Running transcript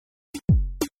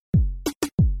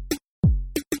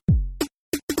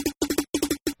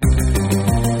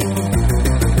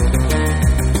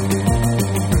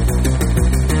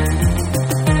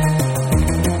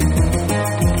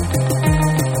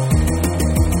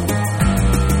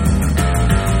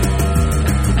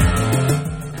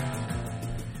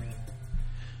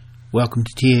Welcome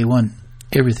to TA1,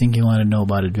 everything you want to know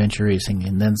about adventure racing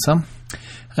and then some.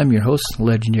 I'm your host,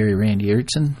 legendary Randy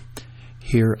Erickson,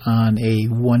 here on a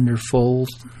wonderful,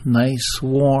 nice,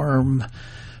 warm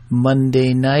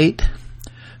Monday night.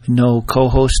 No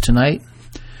co-host tonight.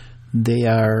 They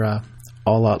are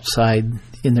all outside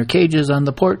in their cages on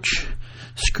the porch,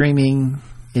 screaming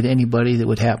at anybody that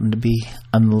would happen to be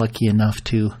unlucky enough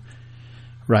to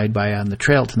ride by on the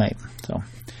trail tonight. So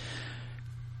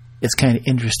it's kind of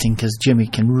interesting because Jimmy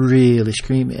can really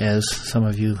scream, as some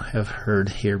of you have heard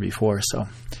here before. So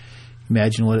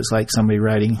imagine what it's like somebody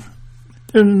riding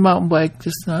their mountain bike,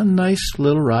 just a nice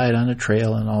little ride on a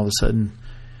trail, and all of a sudden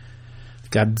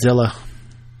Godzilla.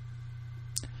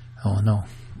 Oh no,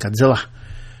 Godzilla.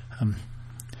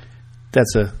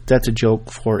 That's a joke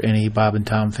for any Bob and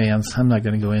Tom fans. I'm not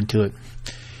going to go into it.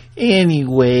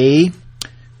 Anyway,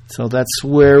 so that's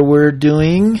where we're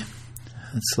doing.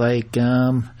 It's like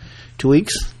 2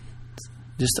 weeks,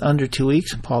 just under 2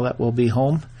 weeks. Paulette will be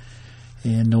home,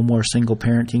 and no more single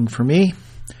parenting for me,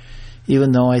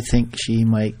 even though I think she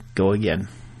might go again.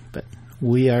 But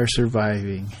we are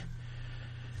surviving.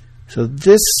 So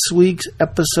this week's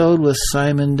episode with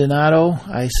Simon Donato,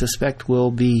 I suspect,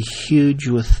 will be huge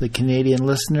with the Canadian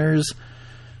listeners.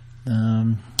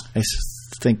 I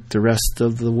think the rest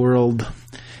of the world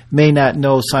may not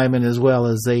know Simon as well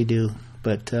as they do,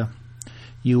 but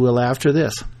you will after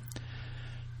this.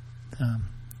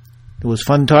 It was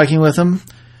fun talking with him.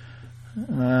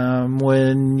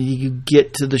 When you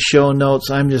get to the show notes,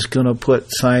 I'm just going to put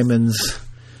Simon's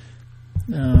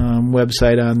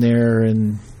website on there,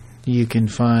 and you can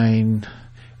find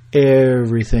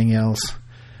everything else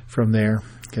from there,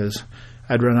 because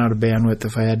I'd run out of bandwidth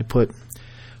if I had to put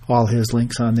all his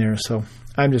links on there. So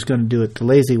I'm just going to do it the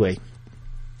lazy way.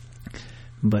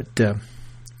 But it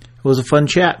was a fun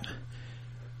chat.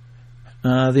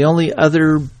 The only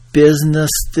other business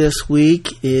this week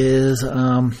is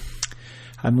I'm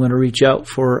going to reach out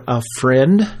for a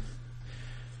friend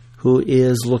who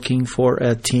is looking for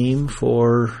a team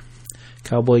for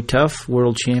Cowboy Tough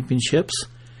World Championships.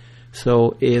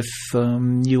 So if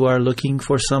you are looking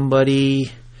for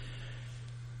somebody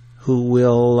who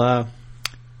will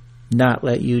not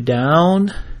let you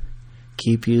down,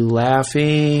 keep you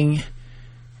laughing,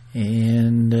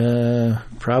 and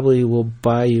probably will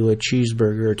buy you a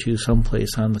cheeseburger or two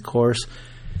someplace on the course.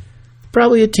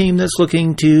 Probably a team that's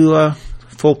looking to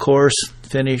full course,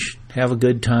 finish, have a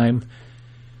good time.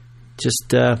 Just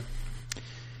get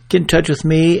in touch with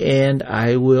me and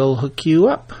I will hook you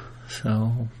up.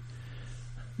 So,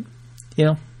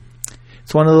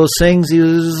 it's one of those things.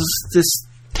 He's just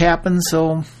tapping,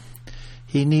 so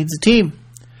he needs a team.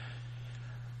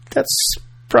 That's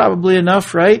probably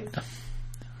enough, right?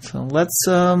 So let's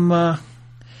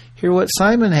hear what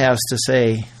Simon has to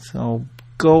say. So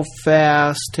go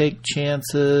fast, take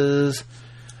chances,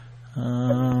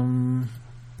 don't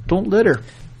litter.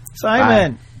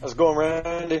 Simon. Hi. How's it going,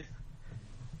 Randy?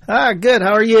 Good.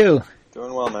 How are you?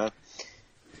 Doing well, man.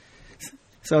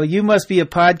 So you must be a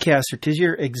podcaster because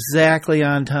you're exactly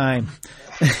on time.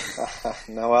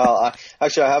 No, well, I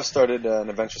have started an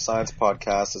adventure science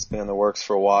podcast. It's been in the works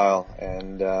for a while,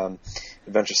 and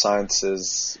adventure science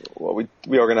is what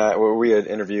we organize, where we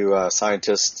interview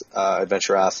scientists,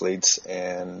 adventure athletes,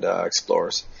 and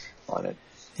explorers on it.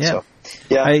 Yeah, so,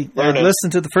 yeah. I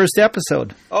listened to the first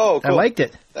episode. Oh, cool. I liked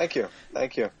it. Thank you.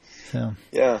 So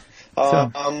yeah.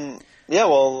 Yeah.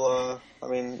 Well, I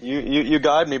mean, you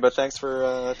guide me, but thanks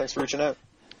for reaching out.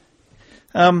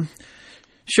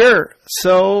 Sure.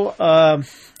 So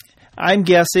I'm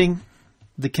guessing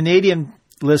the Canadian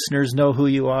listeners know who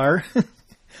you are,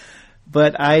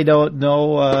 but I don't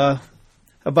know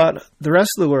about the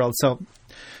rest of the world. So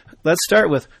let's start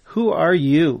with, who are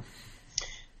you?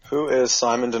 Who is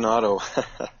Simon Donato?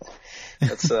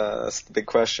 That's the big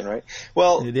question, right?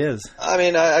 Well, it is. I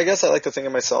mean, I guess I like to think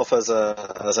of myself as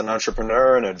an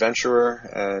entrepreneur, an adventurer,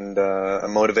 and a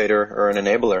motivator or an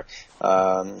enabler.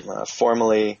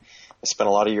 Formerly, I spent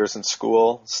a lot of years in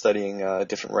school studying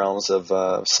different realms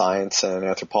of science and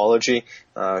anthropology.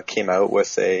 Came out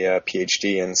with a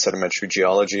PhD in sedimentary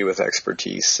geology with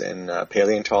expertise in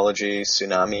paleontology,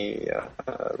 tsunami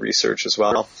research as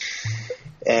well.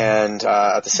 And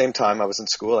at the same time I was in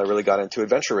school, I really got into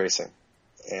adventure racing.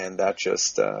 And that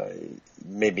just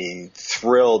made me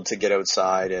thrilled to get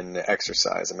outside and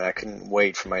exercise. I mean, I couldn't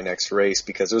wait for my next race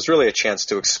because it was really a chance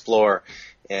to explore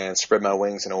and spread my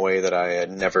wings in a way that I had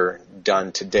never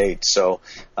done to date. So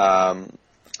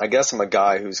I guess I'm a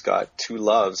guy who's got two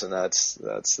loves, and that's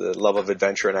the love of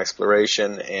adventure and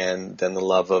exploration, and then the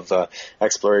love of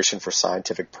exploration for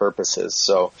scientific purposes.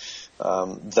 So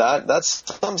That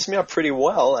sums me up pretty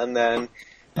well. And then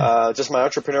just my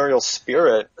entrepreneurial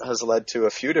spirit has led to a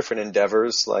few different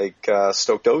endeavors, like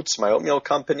Stoked Oats, my oatmeal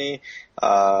company.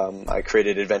 I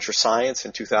created Adventure Science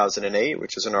in 2008,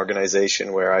 which is an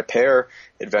organization where I pair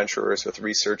adventurers with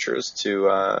researchers to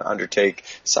undertake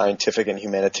scientific and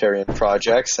humanitarian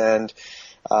projects. And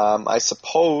I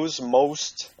suppose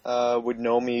most would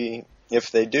know me,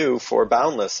 if they do, for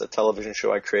Boundless, a television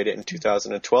show I created in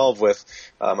 2012 with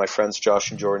my friends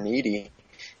Josh and Jordan Eady.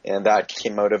 And that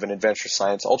came out of an adventure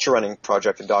science ultra running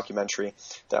project and documentary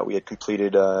that we had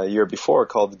completed a year before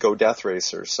called Go Death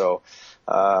Racer. So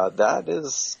that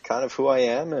is kind of who I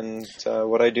am and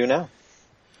what I do now.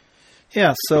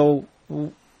 Yeah, so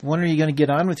when are you going to get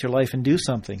on with your life and do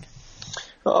something?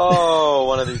 Oh,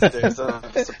 one of these days,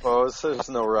 I suppose. There's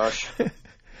no rush.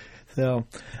 So,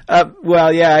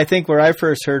 well, yeah, I think where I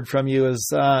first heard from you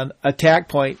is on Attack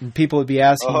Point, and people would be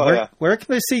asking, where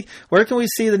can we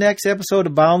see the next episode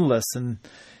of Boundless? And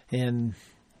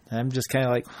I'm just kind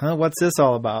of like, what's this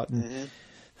all about? And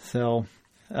so,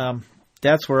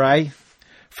 that's where I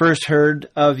first heard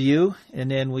of you,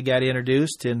 and then we got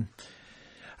introduced, and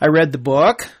I read the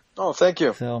book. Oh, thank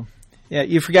you. So, yeah,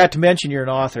 you forgot to mention you're an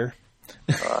author.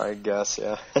 I guess,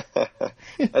 yeah.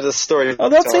 That's a story. Oh,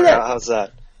 don't say that. How's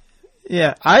that?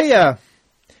 Yeah, I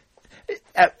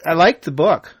liked the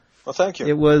book. Well, thank you.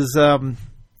 It was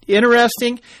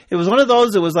interesting. It was one of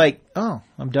those that was like, oh,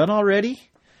 I'm done already.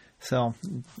 So,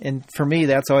 and for me,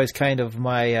 that's always kind of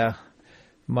my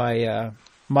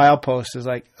milepost is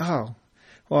like, oh,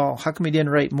 well, how come he didn't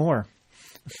write more?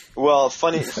 Well,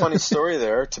 funny story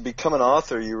there. To become an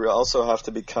author, you also have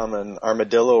to become an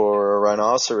armadillo or a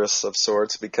rhinoceros of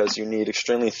sorts because you need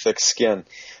extremely thick skin.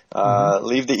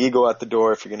 Leave the ego at the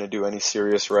door if you're going to do any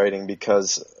serious writing,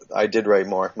 because I did write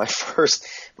more. My first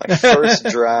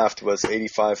draft was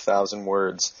 85,000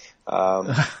 words.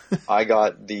 I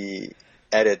got the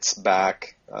edits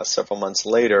back several months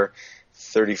later,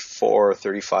 34 or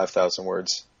 35,000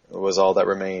 words was all that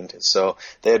remained. So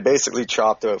they had basically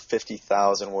chopped out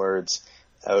 50,000 words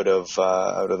out of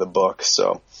the book.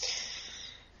 So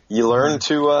you learn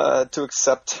to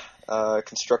accept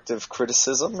constructive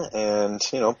criticism and,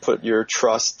 put your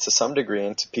trust to some degree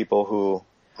into people who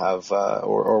have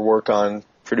or work on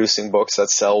producing books that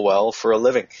sell well for a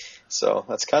living. So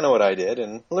that's kind of what I did,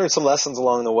 and learned some lessons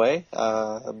along the way.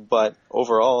 But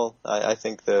overall, I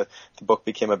think the book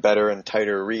became a better and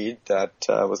tighter read that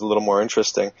was a little more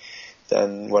interesting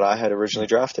than what I had originally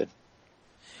drafted.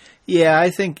 Yeah,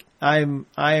 I think I'm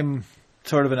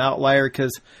sort of an outlier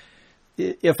because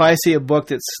if I see a book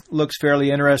that looks fairly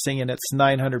interesting and it's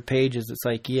 900 pages, it's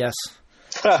like, yes.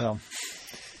 So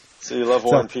you love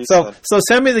War and Peace. So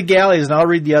send me the galleys and I'll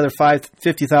read the other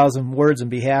 50,000 words and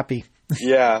be happy.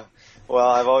 Yeah. Well,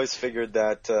 I've always figured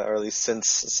that, or at least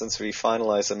since we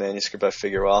finalized the manuscript, I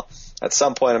figure, well, at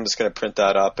some point I'm just going to print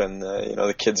that up, and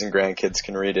the kids and grandkids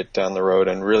can read it down the road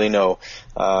and really know,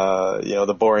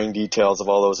 the boring details of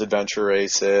all those adventure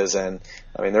races. And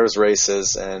I mean, there was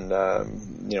races and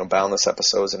Boundless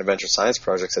episodes and adventure science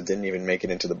projects that didn't even make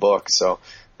it into the book. So,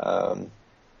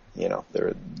 there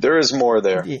is more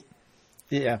there.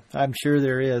 Yeah, I'm sure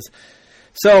there is.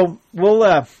 So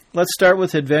we'll let's start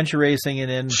with adventure racing, and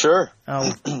then sure,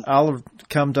 I'll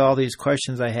come to all these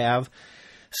questions I have.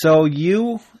 So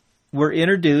you were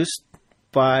introduced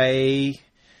to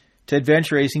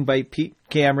adventure racing by Pete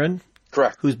Cameron,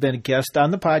 correct? Who's been a guest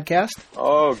on the podcast.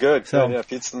 Oh, good. So yeah,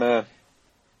 Pete's the man.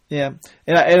 Yeah,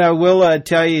 and I will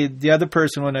tell you the other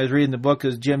person when I was reading the book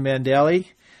is Jim Mandelli.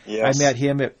 Yes, I met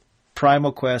him at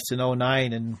Primal Quest in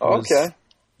 2009, and was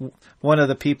one of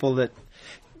the people that.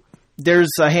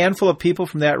 There's a handful of people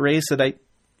from that race that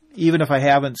even if I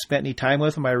haven't spent any time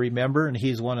with them, I remember, and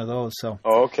he's one of those. So.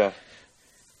 Oh, okay.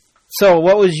 So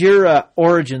what was your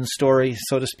origin story,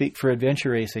 so to speak, for adventure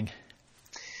racing?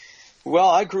 Well,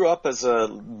 I grew up as a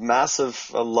massive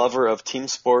lover of team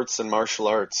sports and martial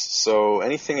arts. So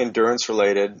anything endurance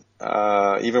related,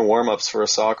 even warm-ups for a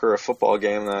soccer or a football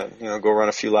game that, go run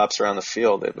a few laps around the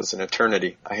field, it was an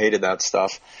eternity. I hated that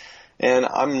stuff. And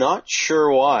I'm not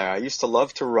sure why. I used to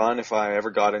love to run if I ever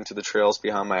got into the trails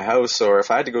behind my house, or if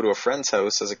I had to go to a friend's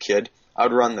house as a kid, I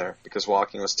would run there because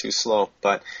walking was too slow.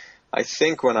 But I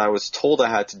think when I was told I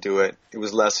had to do it, it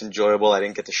was less enjoyable. I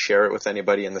didn't get to share it with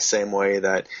anybody in the same way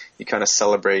that you kind of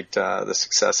celebrate the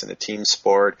success in a team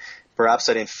sport. Perhaps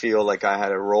I didn't feel like I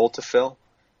had a role to fill.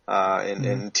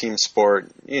 In team sport,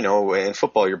 in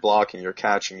football, you're blocking, you're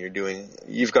catching,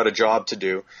 you've got a job to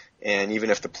do. And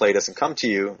even if the play doesn't come to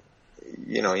you,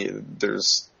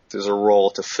 there's a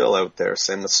role to fill out there.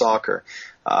 Same with soccer.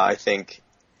 I think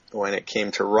when it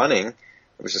came to running,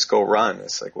 it was just go run.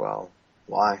 It's like, well,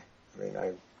 why? I mean,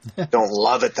 I don't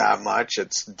love it that much.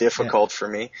 It's difficult for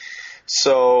me.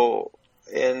 So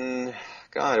it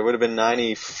would have been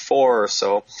 94 or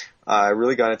so. I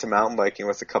really got into mountain biking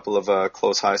with a couple of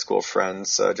close high school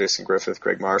friends, Jason Griffith,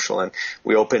 Greg Marshall, and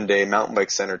we opened a mountain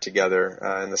bike center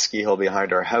together in the ski hill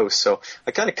behind our house. So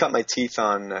I kind of cut my teeth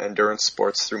on endurance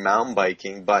sports through mountain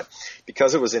biking, but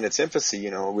because it was in its infancy,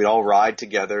 we'd all ride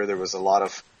together. There was a lot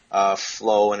of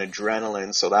flow and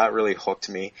adrenaline, so that really hooked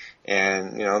me.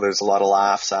 And there's a lot of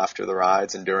laughs after the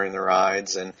rides and during the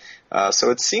rides, and so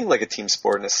it seemed like a team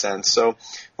sport in a sense. So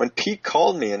when Pete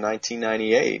called me in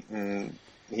 1998, and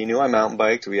he knew I mountain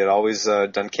biked, we had always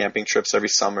done camping trips every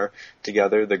summer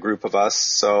together, the group of us.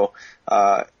 So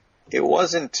it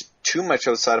wasn't too much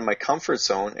outside of my comfort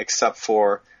zone, except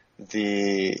for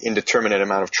the indeterminate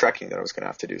amount of trekking that I was going to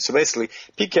have to do. So basically,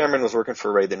 Pete Cameron was working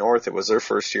for Ray the North. It was their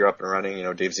first year up and running,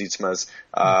 Dave Zietsma's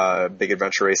big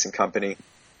adventure racing company.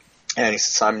 And he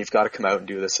said, Simon, you've got to come out and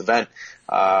do this event.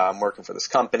 I'm working for this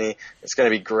company. It's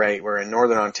going to be great. We're in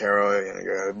Northern Ontario,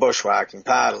 you're bushwhacking,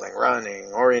 paddling, running,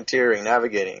 orienteering,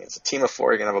 navigating. It's a team of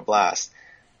 4. You're going to have a blast.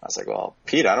 I was like, well,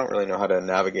 Pete, I don't really know how to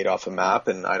navigate off a map,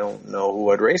 and I don't know who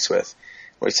I'd race with.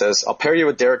 Well, he says, I'll pair you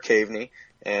with Derek Caveney.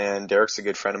 And Derek's a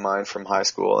good friend of mine from high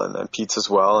school, and Pete's as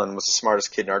well, and was the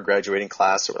smartest kid in our graduating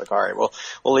class. So we're like, all right, well,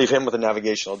 we'll leave him with the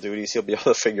navigational duties. He'll be able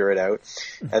to figure it out.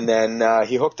 And then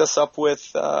he hooked us up with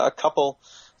a couple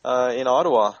in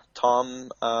Ottawa.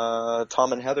 Tom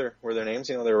and Heather were their names.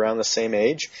 They were around the same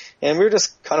age. And we were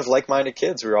just kind of like-minded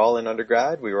kids. We were all in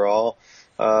undergrad. We were all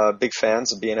big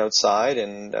fans of being outside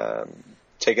and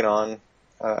taking on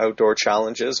outdoor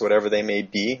challenges, whatever they may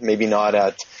be. Maybe not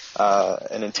at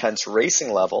an intense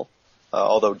racing level,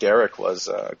 although Derek was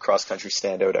a cross-country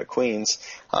standout at Queens.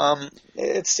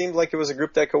 It seemed like it was a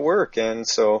group that could work. And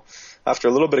so after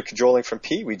a little bit of cajoling from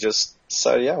Pete, we just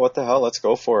decided, yeah, what the hell, let's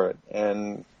go for it.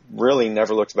 And really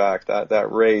never looked back.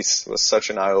 That race was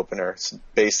such an eye-opener. It's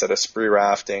based at Esprit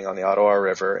Rafting on the Ottawa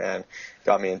River and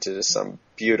got me into just some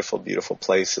beautiful, beautiful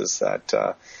places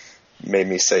that made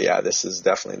me say, yeah, this is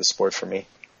definitely the sport for me.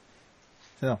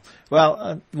 So,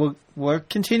 well, we're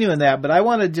continuing that, but I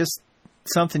want to just,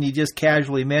 something you just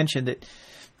casually mentioned, that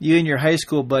you and your high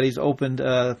school buddies opened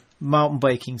a mountain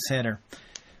biking center.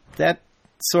 That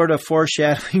sort of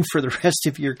foreshadowing for the rest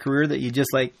of your career, that you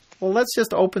just like, well, let's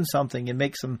just open something and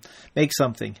make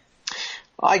something.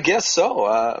 I guess so.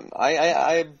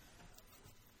 I've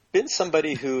been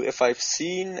somebody who, if I've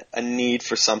seen a need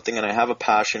for something and I have a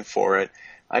passion for it,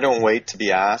 I don't wait to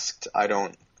be asked. I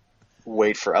don't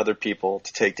wait for other people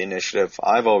to take the initiative.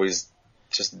 I've always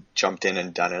just jumped in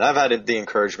and done it. I've had the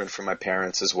encouragement from my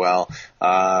parents as well,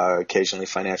 occasionally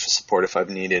financial support if I've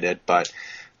needed it. But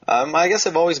I guess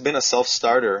I've always been a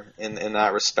self-starter in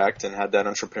that respect, and had that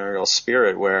entrepreneurial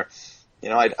spirit where,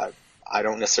 I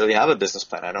don't necessarily have a business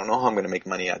plan. I don't know how I'm going to make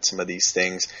money at some of these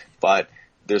things, but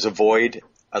there's a void.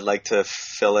 I'd like to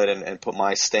fill it and put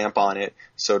my stamp on it,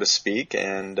 so to speak,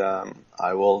 and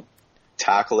I will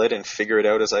tackle it and figure it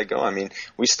out as I go. I mean,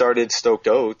 we started Stoked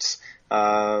Oats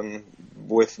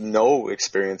with no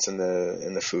experience in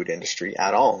the food industry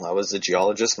at all. I was a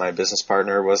geologist. My business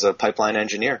partner was a pipeline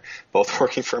engineer, both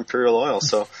working for Imperial Oil.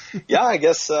 So, yeah, I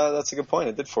guess that's a good point.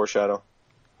 It did foreshadow.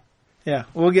 Yeah,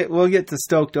 we'll get to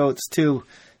Stoked Oats too.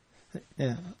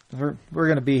 Yeah, we're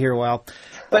going to be here a while.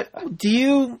 But do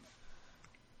you?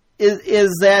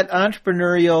 Is that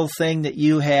entrepreneurial thing that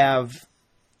you have,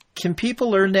 can people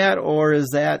learn that, or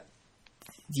is that,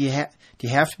 do you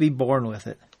have to be born with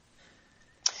it?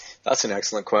 That's an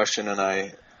excellent question, and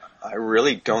I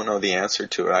really don't know the answer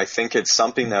to it. I think it's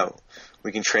something that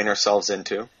we can train ourselves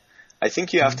into. I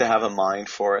think you have to have a mind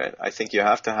for it. I think you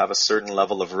have to have a certain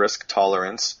level of risk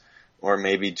tolerance, or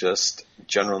maybe just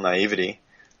general naivety,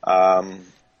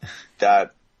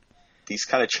 that these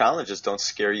kind of challenges don't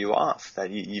scare you off,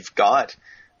 that you've got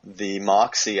the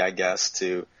moxie, I guess,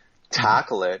 to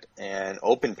tackle it and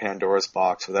open Pandora's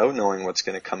box without knowing what's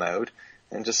going to come out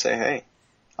and just say, hey,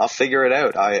 I'll figure it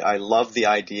out. I love the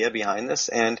idea behind this.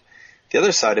 And the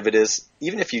other side of it is,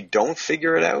 even if you don't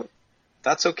figure it out,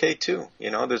 that's okay too.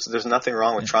 There's nothing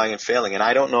wrong with trying and failing. And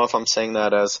I don't know if I'm saying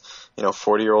that as,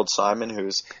 40-year-old Simon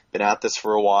who's been at this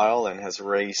for a while and has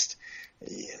raced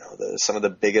some of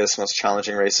the biggest, most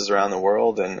challenging races around the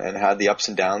world and had the ups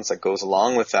and downs that goes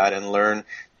along with that, and learn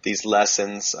these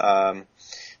lessons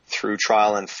through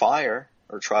trial and fire,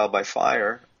 or trial by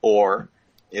fire, or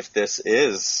if this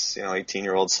is,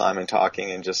 18-year-old Simon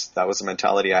talking, and just that was the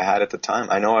mentality I had at the time.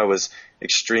 I know I was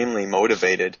extremely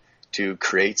motivated to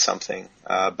create something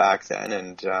back then,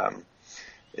 and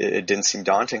it didn't seem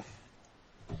daunting.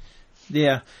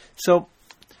 Yeah. So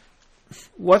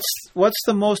what's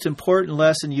the most important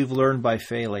lesson you've learned by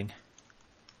failing?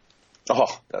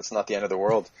 Oh, that's not the end of the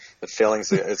world. That failing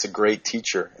it's a great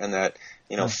teacher, and that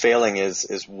failing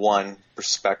is one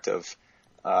perspective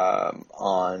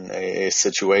on a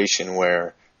situation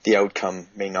where the outcome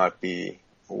may not be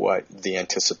what the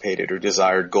anticipated or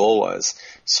desired goal was.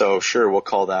 So sure, we'll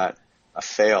call that a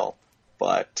fail,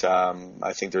 but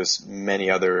I think there's many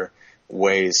other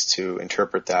ways to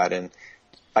interpret that, and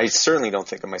I certainly don't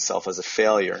think of myself as a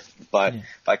failure, but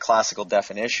by classical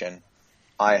definition,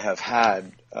 I have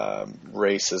had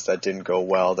races that didn't go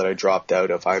well, that I dropped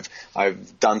out of.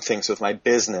 I've done things with my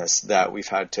business that we've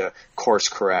had to course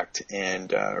correct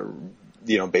and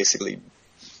basically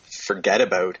forget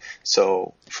about.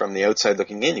 So from the outside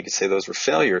looking in, you could say those were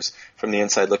failures. From the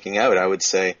inside looking out, I would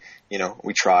say,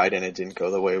 we tried and it didn't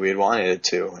go the way we had wanted it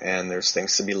to, and there's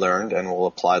things to be learned, and we'll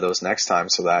apply those next time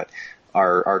so that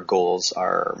our goals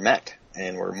are met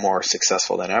and we're more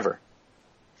successful than ever.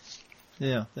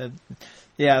 Yeah,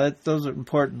 those are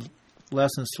important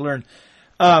lessons to learn.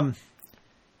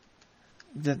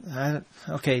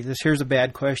 Here's a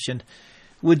bad question.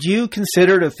 Would you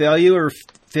consider it a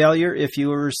failure if you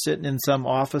were sitting in some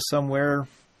office somewhere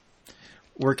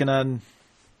working on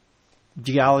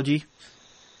geology,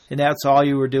 and that's all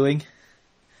you were doing?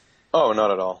 Oh,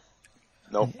 not at all.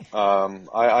 Nope.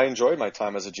 I enjoyed my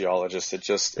time as a geologist.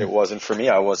 It wasn't for me.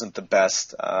 I wasn't the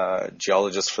best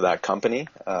geologist for that company.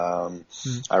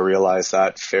 I realized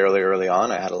that fairly early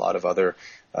on. I had a lot of other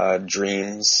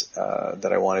dreams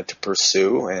that I wanted to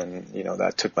pursue, and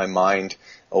that took my mind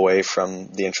away from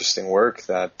the interesting work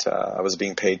that I was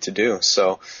being paid to do.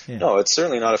 So no, it's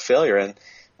certainly not a failure. And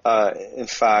in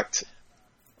fact,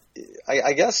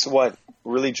 I guess what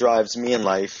really drives me in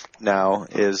life now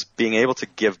is being able to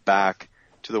give back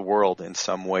to the world in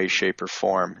some way, shape, or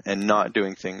form, and not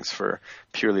doing things for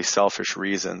purely selfish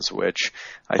reasons, which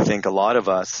I think a lot of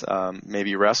us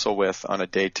maybe wrestle with on a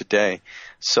day-to-day.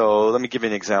 So let me give you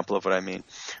an example of what I mean.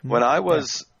 When I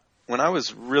was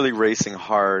really racing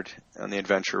hard in the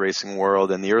adventure racing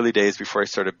world in the early days before I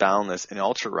started Boundless and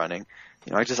ultra running,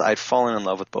 I'd fallen in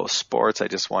love with both sports. I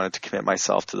just wanted to commit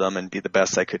myself to them and be the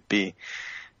best I could be.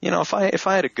 If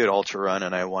I had a good ultra run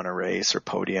and I won a race or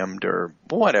podiumed or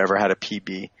whatever, had a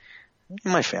PB,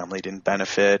 my family didn't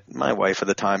benefit. My wife at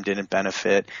the time didn't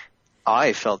benefit.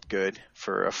 I felt good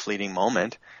for a fleeting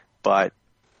moment, but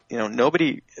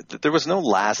there was no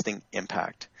lasting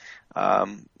impact.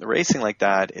 Racing like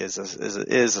that is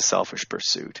a selfish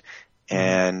pursuit.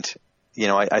 And,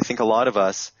 I think a lot of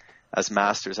us as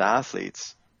masters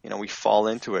athletes, we fall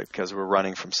into it because we're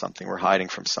running from something, we're hiding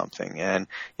from something. And,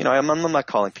 I'm not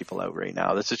calling people out right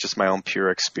now. This is just my own pure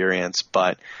experience,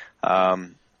 but,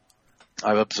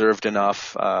 I've observed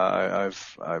enough.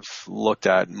 I've looked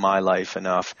at my life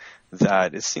enough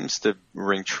that it seems to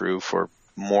ring true for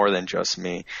more than just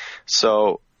me.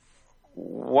 So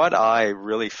what I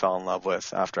really fell in love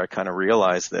with after I kind of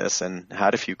realized this and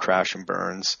had a few crash and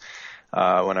burns,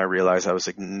 when I realized I was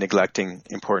neglecting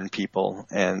important people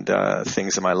and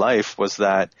things in my life, was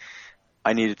that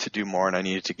I needed to do more and I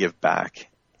needed to give back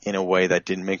in a way that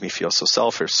didn't make me feel so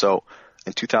selfish. So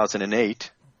in 2008,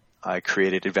 I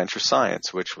created Adventure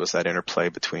Science, which was that interplay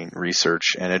between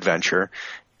research and adventure.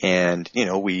 And,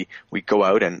 we go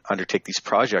out and undertake these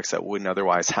projects that wouldn't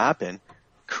otherwise happen,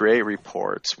 create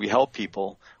reports. We help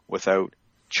people without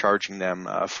charging them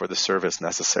for the service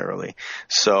necessarily.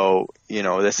 So,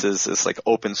 this is like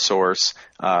open source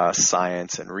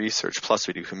science and research. Plus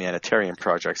we do humanitarian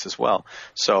projects as well.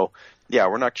 So yeah,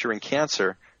 we're not curing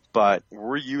cancer, but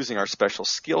we're using our special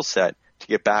skill set to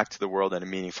get back to the world in a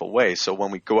meaningful way. So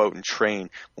when we go out and train,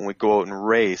 when we go out and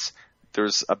race,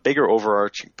 there's a bigger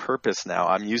overarching purpose now.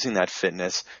 I'm using that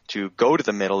fitness to go to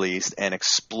the Middle East and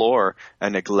explore a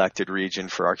neglected region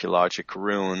for archaeologic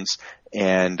ruins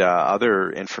and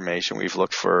other information. We've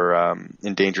looked for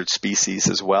endangered species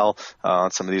as well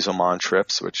on some of these Oman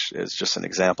trips, which is just an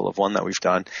example of one that we've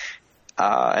done.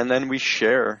 And then we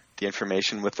share the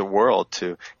information with the world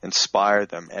to inspire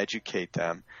them, educate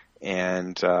them,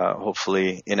 and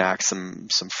hopefully enact some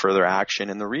further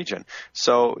action in the region.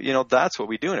 So, that's what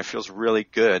we do, and it feels really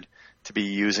good to be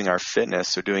using our fitness,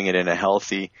 so doing it in a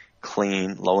healthy,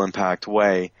 clean, low-impact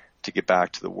way to get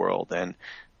back to the world. And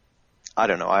I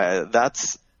don't know,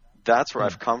 that's where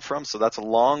I've come from. So that's a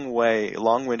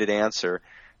long-winded answer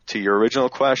to your original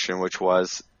question, which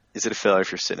was, is it a failure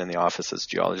if you're sitting in the office as a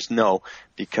geologist? No,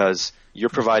 because you're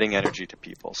providing energy to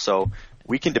people. So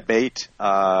we can debate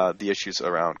the issues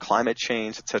around climate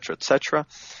change, et cetera,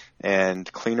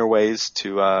 and cleaner ways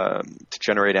to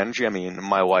generate energy. I mean,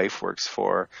 my wife works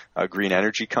for a green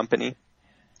energy company,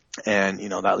 And,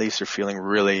 that leaves her feeling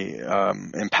really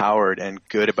empowered and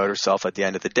good about herself at the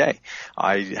end of the day.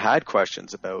 I had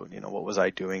questions about, what was I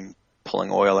doing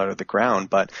pulling oil out of the ground?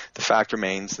 But the fact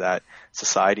remains that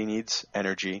society needs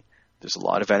energy. There's a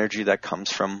lot of energy that comes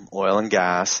from oil and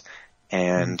gas.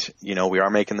 And, we are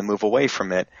making the move away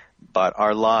from it. But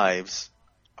our lives,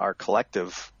 our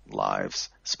collective lives,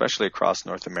 especially across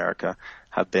North America,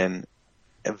 have been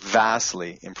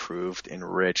vastly improved,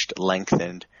 enriched,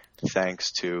 lengthened,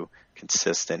 thanks to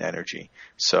consistent energy.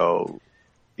 So,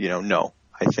 no,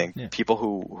 I think people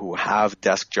who have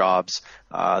desk jobs,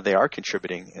 they are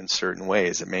contributing in certain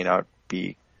ways. It may not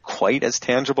be quite as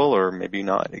tangible, or maybe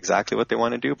not exactly what they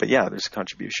want to do, but yeah, there's a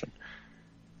contribution.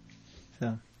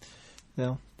 So,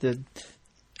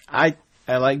 I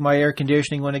like my air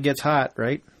conditioning when it gets hot,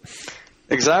 right?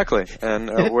 Exactly.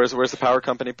 And where's the power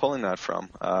company pulling that from?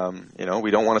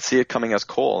 We don't want to see it coming as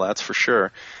coal, that's for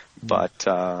sure. But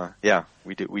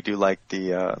we do like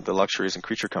the luxuries and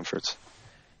creature comforts.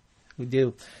 We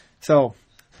do. So,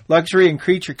 luxury and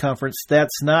creature comforts,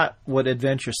 that's not what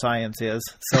adventure science is.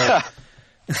 So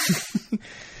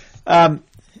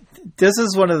this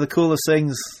is one of the coolest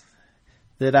things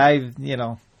that I've,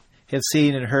 have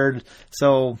seen and heard.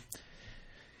 So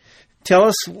tell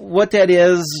us what that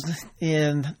is,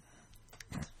 and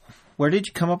where did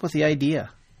you come up with the idea?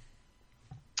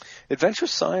 Adventure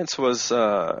Science was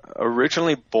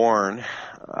originally born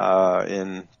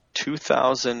in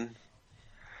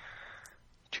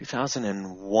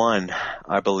 2001,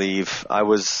 I believe. I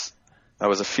was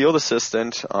a field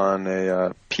assistant on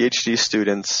a PhD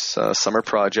student's summer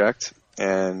project,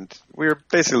 and we were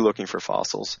basically looking for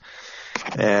fossils.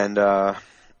 And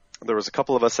there was a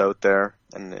couple of us out there,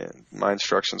 and my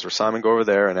instructions were, Simon, go over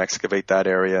there and excavate that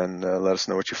area and let us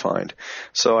know what you find.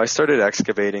 So I started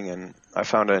excavating, and I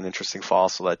found an interesting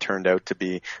fossil that turned out to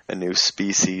be a new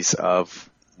species of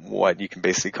what you can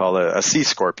basically call a sea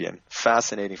scorpion.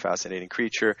 Fascinating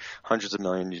creature, hundreds of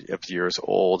millions of years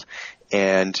old.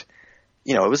 And,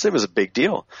 it was a big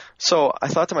deal. So I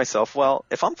thought to myself, well,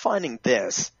 if I'm finding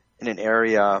this in an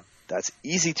area that's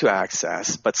easy to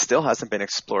access but still hasn't been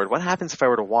explored, what happens if I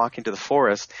were to walk into the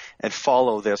forest and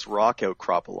follow this rock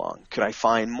outcrop along? Could I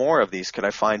find more of these? Could I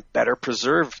find better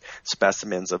preserved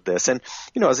specimens of this? And,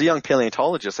 as a young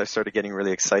paleontologist, I started getting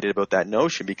really excited about that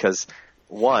notion because,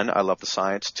 one, I love the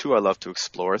science. Two, I love to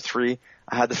explore. Three,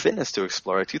 I had the fitness to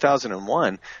explore. In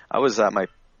 2001, I was at my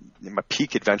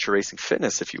peak adventure racing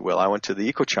fitness, if you will. I went to the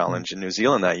Eco Challenge in New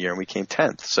Zealand that year, and we came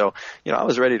 10th. So, I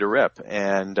was ready to rip.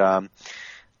 And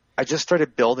I just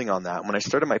started building on that. When I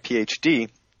started my PhD,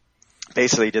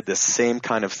 basically did the same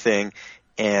kind of thing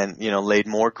and, laid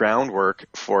more groundwork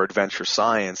for adventure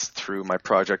science through my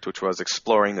project, which was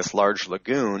exploring this large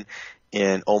lagoon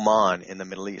in Oman in the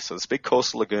Middle East. So this big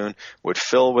coastal lagoon would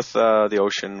fill with the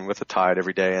ocean with the tide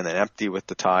every day and then empty with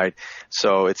the tide.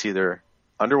 So it's either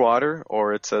underwater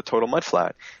or it's a total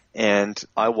mudflat. And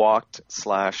I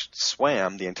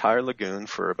walked/swam the entire lagoon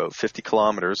for about 50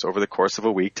 kilometers over the course of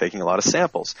a week, taking a lot of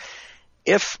samples.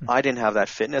 If I didn't have that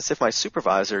fitness, if my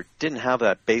supervisor didn't have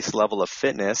that base level of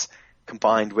fitness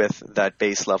combined with that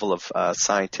base level of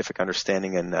scientific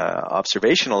understanding and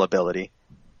observational ability,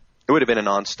 it would have been a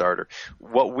non-starter.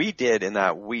 What we did in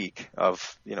that week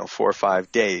of 4 or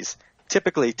 5 days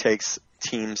typically takes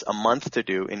teams a month to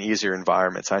do in easier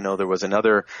environments. I know there was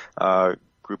another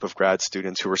group of grad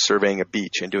students who were surveying a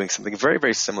beach and doing something very,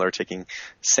 very similar, taking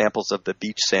samples of the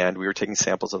beach sand. We were taking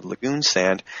samples of lagoon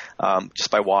sand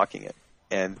just by walking it.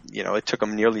 And, it took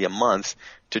them nearly a month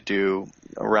to do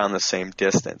around the same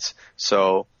distance.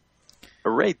 So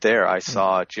right there, I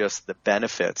saw just the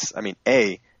benefits. I mean,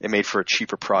 it made for a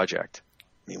cheaper project.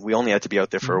 I mean, we only had to be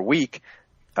out there for a week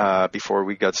before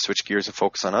we got to switch gears and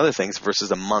focus on other things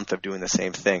versus a month of doing the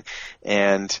same thing.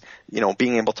 And,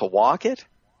 being able to walk it,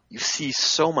 you see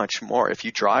so much more. If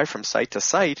you drive from site to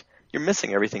site, you're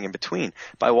missing everything in between.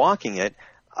 By walking it,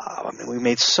 we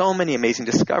made so many amazing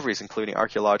discoveries, including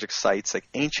archaeological sites, like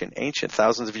ancient,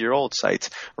 thousands of year old sites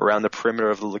around the perimeter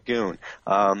of the lagoon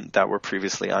that were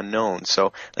previously unknown.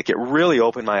 So, it really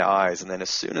opened my eyes. And then as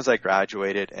soon as I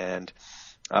graduated and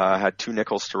had 2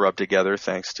 nickels to rub together,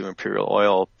 thanks to Imperial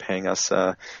Oil paying us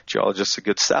geologists a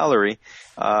good salary,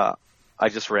 I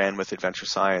just ran with adventure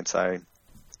science.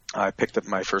 I picked up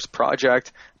my first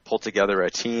project, pulled together a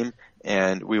team,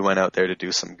 and we went out there to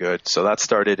do some good. So that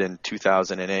started in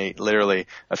 2008, literally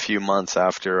a few months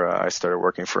after I started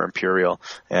working for Imperial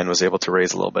and was able to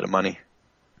raise a little bit of money.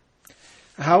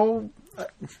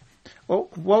 What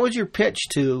was your pitch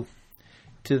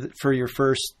for your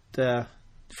first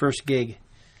gig?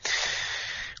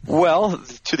 Well,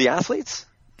 to the athletes?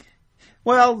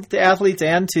 Well, the athletes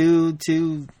and to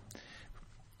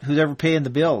ever paying the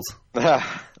bills?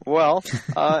 Well,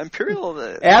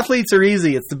 Imperial athletes are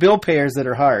easy. It's the bill payers that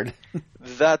are hard.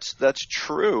 That's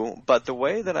true, but the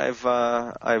way that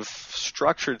I've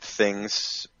structured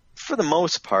things, for the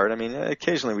most part, I mean,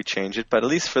 occasionally we change it, but at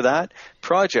least for that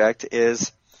project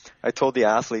is I told the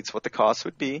athletes what the cost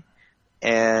would be,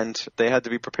 and they had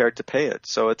to be prepared to pay it.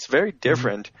 So it's very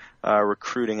different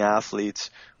recruiting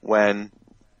athletes when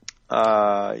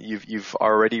you've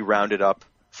already rounded up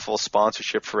full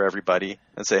sponsorship for everybody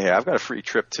and say, hey, I've got a free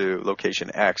trip to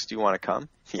location X. Do you want to come?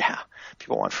 Yeah,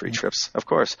 people want free trips, of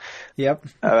course. Yep.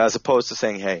 As opposed to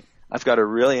saying, hey, I've got a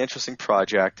really interesting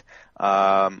project.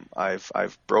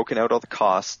 I've broken out all the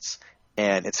costs,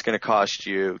 and it's going to cost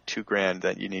you $2,000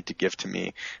 that you need to give to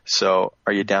me. So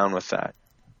are you down with that?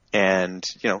 And,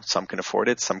 some can afford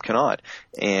it, some cannot.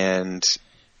 And,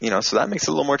 so that makes it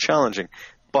a little more challenging.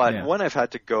 But when I've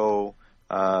had to go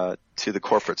to the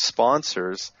corporate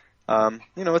sponsors,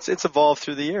 it's evolved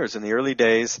through the years. In the early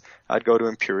days, I'd go to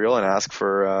Imperial and ask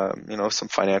for, some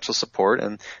financial support,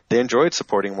 and they enjoyed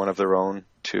supporting one of their own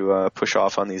to push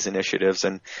off on these initiatives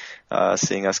and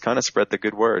seeing us kind of spread the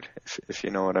good word, if you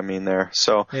know what I mean there.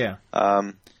 So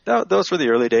those were the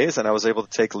early days, and I was able to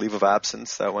take leave of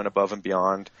absence that went above and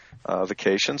beyond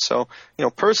vacation. So,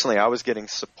 personally, I was getting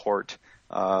support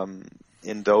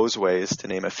in those ways, to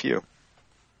name a few.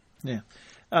 Yeah.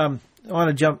 I want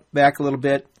to jump back a little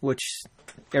bit, which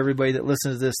everybody that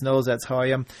listens to this knows that's how I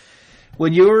am.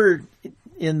 When you were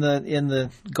in the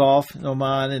Gulf in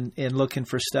Oman and looking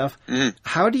for stuff,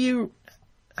 how do you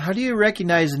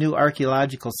recognize a new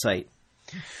archaeological site?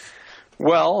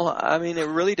 Well, I mean, it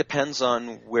really depends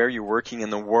on where you're working in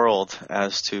the world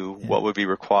as to what would be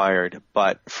required.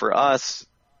 But for us,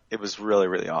 it was really,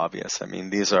 really obvious. I mean,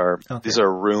 these are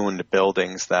ruined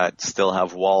buildings that still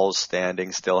have walls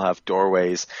standing, still have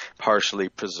doorways partially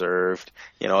preserved.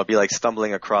 It'd be like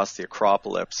stumbling across the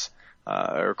Acropolis,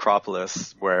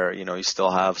 where, you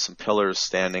still have some pillars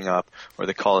standing up, or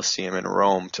the Colosseum in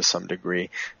Rome to some degree.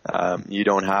 You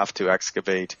don't have to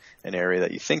excavate an area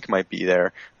that you think might be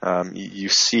there. You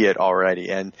see it already.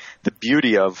 And the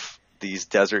beauty of these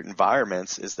desert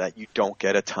environments is that you don't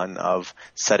get a ton of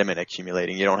sediment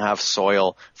accumulating. You don't have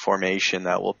soil formation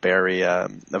that will bury a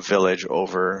village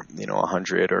over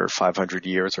 100 or 500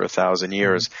 years or 1,000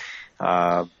 years,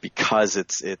 because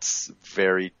it's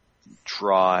very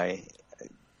dry.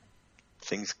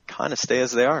 Things kind of stay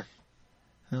as they are.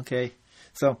 Okay,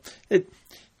 so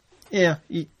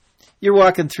you're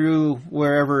walking through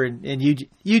wherever and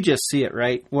you just see it,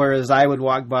 right? Whereas I would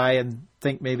walk by and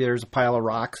think maybe there's a pile of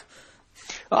rocks.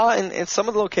 In some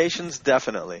of the locations,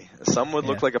 definitely. Some would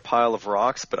look like a pile of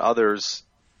rocks, but others,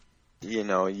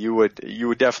 you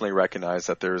would definitely recognize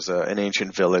that there's an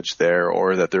ancient village there,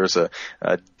 or that there's a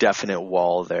definite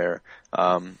wall there.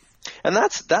 And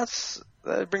that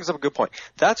brings up a good point.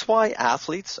 That's why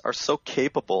athletes are so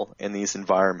capable in these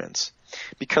environments,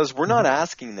 because we're not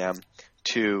asking them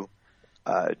to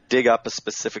dig up a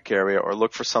specific area or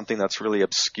look for something that's really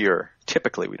obscure.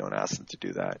 Typically, we don't ask them to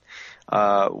do that.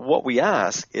 What we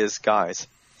ask is, guys,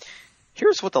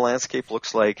 here's what the landscape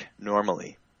looks like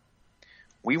normally.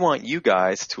 We want you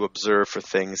guys to observe for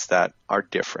things that are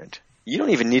different. You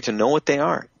don't even need to know what they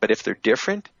are, but if they're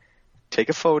different, take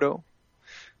a photo,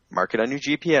 mark it on your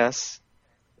GPS,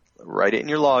 write it in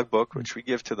your logbook, which we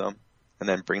give to them, and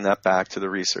then bring that back to the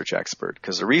research expert,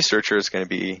 because the researcher is going to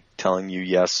be telling you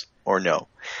yes or no.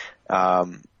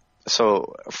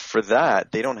 So for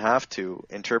that, they don't have to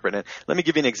interpret it. Let me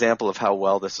give you an example of how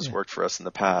well this has worked for us in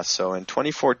the past. So in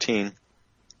 2014,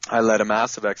 I led a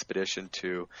massive expedition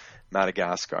to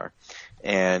Madagascar.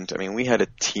 And, I mean, we had a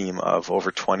team of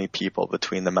over 20 people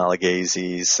between the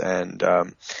Malagasies and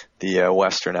the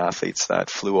Western athletes that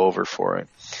flew over for it.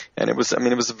 And it was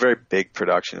a very big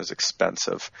production. It was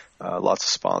expensive, lots of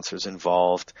sponsors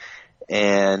involved.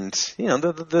 And,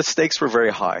 the stakes were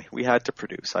very high. We had to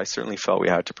produce. I certainly felt we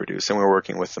had to produce. And we were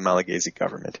working with the Malagasy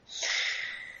government.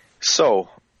 So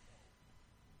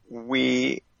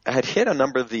we had hit a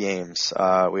number of the aims.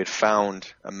 We had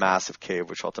found a massive cave,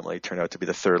 which ultimately turned out to be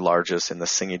the third largest in the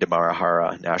Tsingy de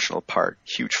Marahara National Park.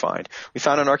 Huge find. We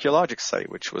found an archaeologic site,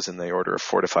 which was in the order of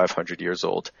 400 to 500 years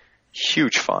old.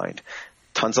 Huge find.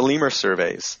 Tons of lemur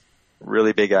surveys.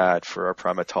 Really big ad for our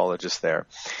primatologists there.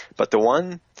 But the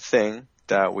one thing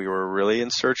that we were really in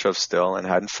search of still and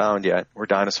hadn't found yet were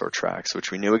dinosaur tracks,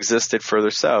 which we knew existed further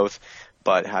south.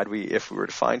 But if we were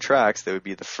to find tracks, they would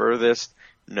be the furthest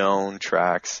known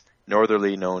tracks,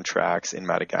 northerly known tracks in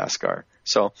Madagascar.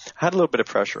 So I had a little bit of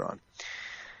pressure on.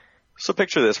 So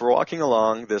picture this. We're walking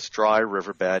along this dry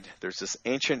riverbed. There's this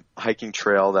ancient hiking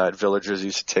trail that villagers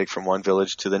used to take from one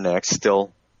village to the next,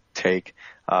 still take.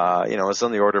 It's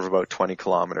on the order of about 20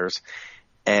 kilometers.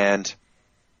 And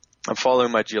I'm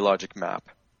following my geologic map.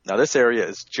 Now, this area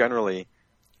is generally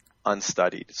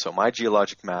unstudied, so my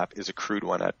geologic map is a crude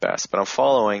one at best, but I'm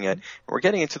following it. And we're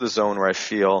getting into the zone where I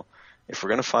feel if we're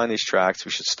going to find these tracks,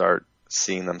 we should start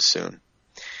seeing them soon.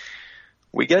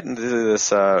 We get into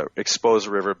this exposed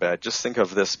riverbed. Just think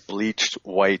of this bleached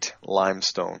white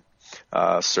limestone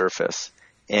surface,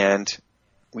 and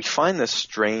we find this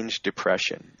strange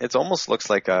depression. It almost looks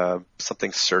like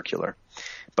something circular,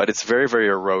 but it's very, very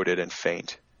eroded and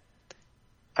faint.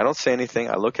 I don't say anything.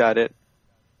 I look at it,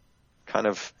 kind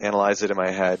of analyze it in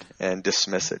my head, and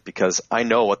dismiss it because I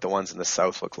know what the ones in the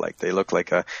south look like. They look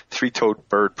like a three-toed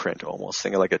bird print almost,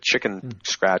 think of like a chicken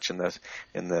scratch in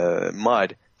the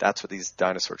mud. That's what these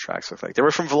dinosaur tracks look like. They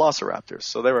were from velociraptors,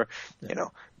 so they were,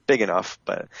 big enough.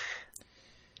 But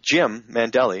Jim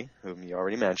Mandelli, whom you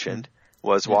already mentioned,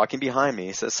 was walking behind me.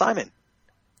 He says, "Simon,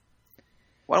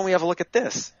 why don't we have a look at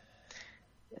this?"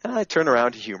 And I turn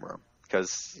around to humor him.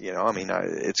 Because,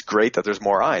 it's great that there's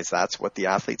more eyes. That's what the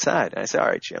athletes had. And I say, all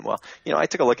right, Jim, well, I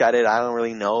took a look at it. I don't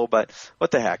really know, but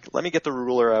what the heck? Let me get the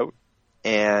ruler out,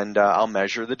 and I'll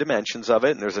measure the dimensions of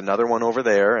it. And there's another one over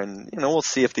there, and, we'll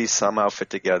see if these somehow fit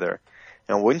together.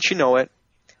 And wouldn't you know it,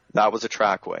 that was a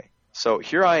trackway. So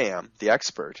here I am, the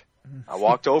expert. I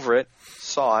walked over it,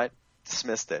 saw it,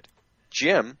 dismissed it.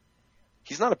 Jim,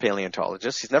 he's not a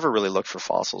paleontologist. He's never really looked for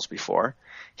fossils before.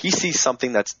 He sees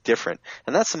something that's different.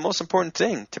 And that's the most important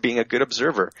thing to being a good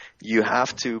observer. You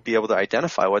have to be able to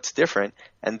identify what's different,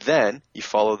 and then you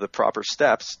follow the proper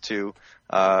steps to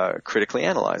critically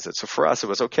analyze it. So for us, it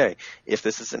was, okay, if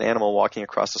this is an animal walking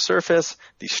across the surface,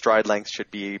 the stride length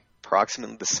should be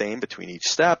approximately the same between each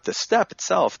step. The step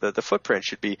itself, the footprint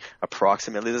should be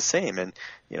approximately the same. And,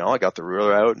 I got the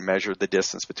ruler out and measured the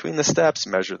distance between the steps,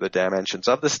 measured the dimensions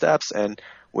of the steps, and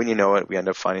when you know it, we end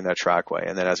up finding that trackway.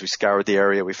 And then as we scoured the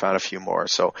area, we found a few more.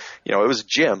 So, it was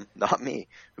Jim, not me,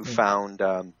 who found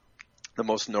the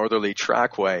most northerly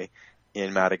trackway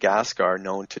in Madagascar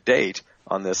known to date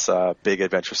on this big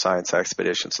adventure science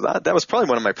expedition. So that was probably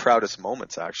one of my proudest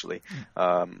moments, actually,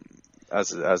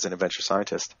 as an adventure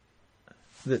scientist.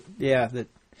 The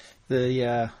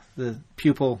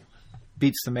pupil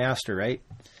beats the master, right?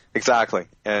 Exactly.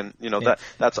 And,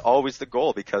 that's always the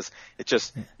goal, because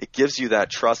it gives you that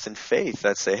trust and faith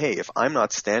that say, hey, if I'm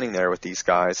not standing there with these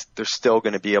guys, they're still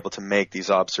going to be able to make these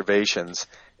observations,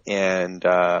 and,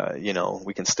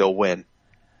 we can still win.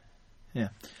 Yeah.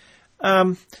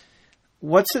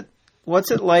 What's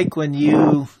it like when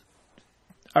you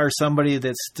are somebody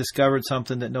that's discovered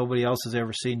something that nobody else has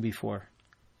ever seen before?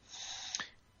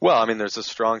 Well, there's a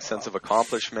strong sense of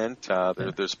accomplishment.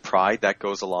 There's pride that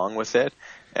goes along with it.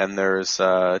 And there's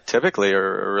typically a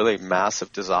really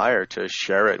massive desire to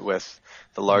share it with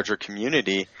the larger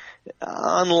community,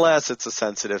 unless it's a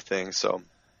sensitive thing. So,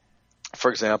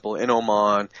 for example, in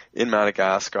Oman, in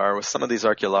Madagascar, with some of these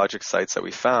archaeologic sites that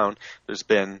we found, there's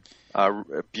been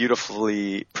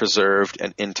beautifully preserved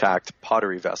and intact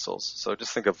pottery vessels. So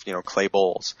just think of, clay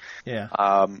bowls.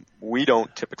 Yeah. We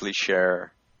don't typically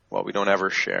share, we don't ever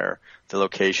share the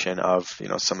location of,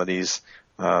 some of these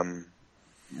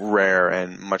rare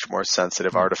and much more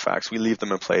sensitive artifacts. We leave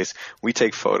them in place. We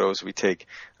take photos. We take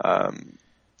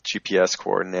GPS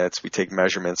coordinates. We take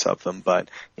measurements of them.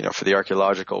 But, for the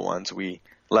archaeological ones,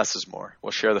 less is more.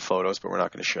 We'll share the photos, but we're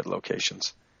not going to share the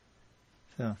locations.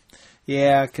 So,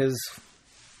 yeah, because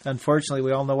unfortunately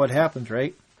we all know what happens,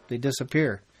 right? They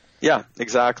disappear. Yeah,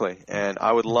 exactly. And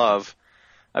I would love,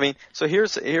 so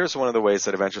here's one of the ways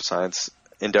that adventure science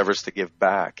endeavors to give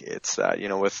back. It's that,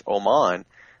 with Oman,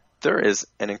 there is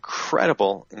an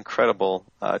incredible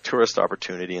tourist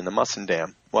opportunity in the Musson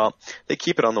Dam. Well, they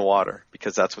keep it on the water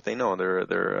because that's what they know.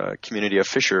 They're a community of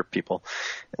fisher people.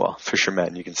 Well,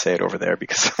 fishermen, you can say it over there,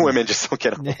 because women just don't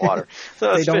get on the water.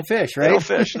 So they don't fish, right? They don't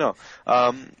fish, no.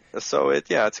 So it's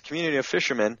a community of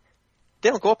fishermen. They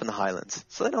don't go up in the highlands.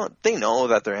 So they know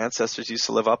that their ancestors used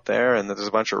to live up there and that there's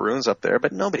a bunch of ruins up there,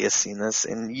 but nobody has seen this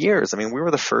in years. We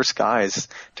were the first guys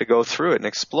to go through it and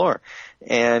explore.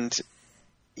 And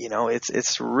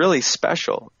it's really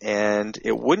special, and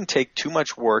it wouldn't take too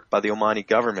much work by the Omani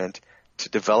government to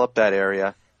develop that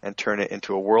area and turn it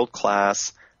into a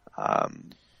world-class,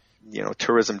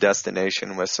 tourism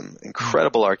destination with some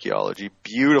incredible archaeology,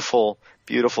 beautiful,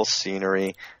 beautiful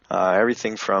scenery,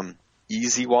 everything from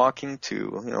easy walking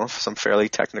to, some fairly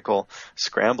technical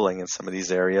scrambling in some of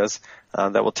these areas,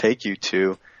 that will take you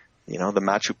to, the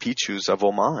Machu Picchus of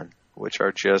Oman, which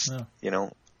are just,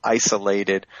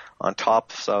 isolated on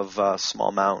tops of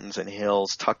small mountains and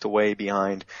hills, tucked away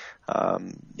behind, a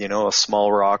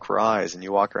small rock rise, and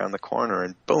you walk around the corner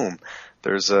and boom,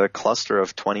 there's a cluster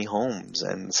of 20 homes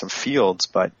and some fields,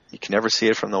 but you can never see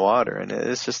it from the water, and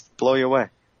it's just blow you away.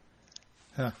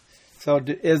 Huh. So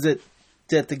is it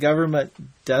that the government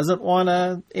doesn't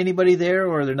want anybody there,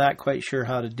 or they're not quite sure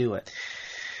how to do it?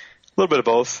 A little bit of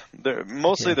both. They're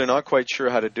not quite sure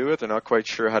how to do it. They're not quite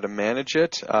sure how to manage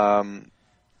it.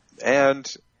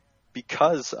 And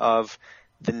because of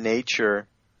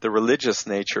the religious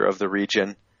nature of the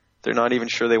region, they're not even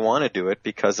sure they want to do it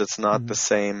because it's not the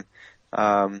same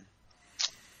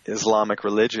Islamic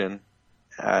religion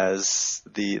as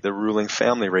the ruling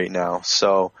family right now.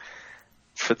 So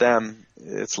for them,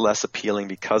 it's less appealing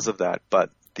because of that.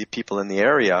 But the people in the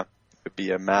area, it would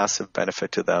be a massive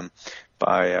benefit to them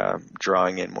by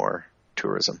drawing in more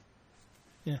tourism.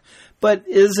 Yeah, but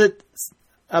is it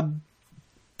a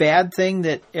bad thing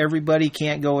that everybody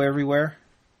can't go everywhere?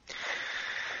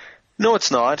 No,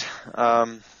 it's not.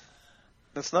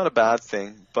 It's not a bad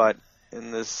thing, but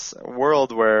in this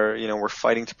world where, we're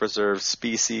fighting to preserve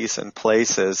species and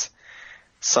places,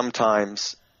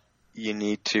 sometimes you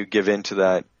need to give in to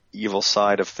that evil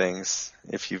side of things,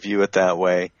 if you view it that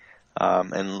way,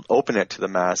 and open it to the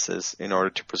masses in order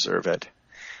to preserve it.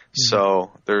 Mm-hmm.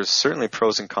 So there's certainly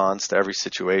pros and cons to every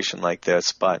situation like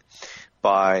this, but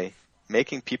by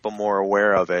making people more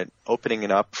aware of it, opening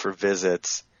it up for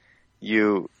visits,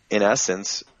 you, in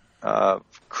essence,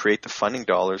 create the funding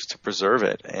dollars to preserve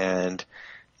it. And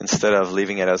instead of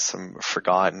leaving it as some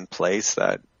forgotten place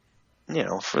that,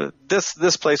 for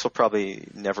this place will probably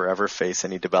never ever face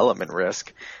any development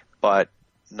risk, but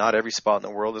not every spot in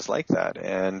the world is like that.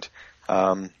 And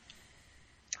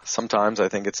sometimes I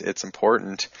think it's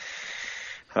important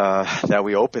that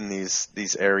we open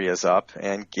these areas up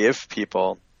and give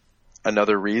people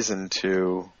another reason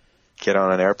to get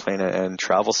on an airplane and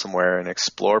travel somewhere and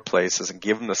explore places and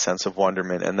give them the sense of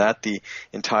wonderment, and that the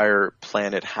entire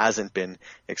planet hasn't been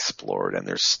explored and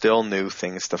there's still new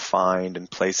things to find and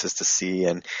places to see,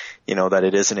 and that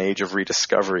it is an age of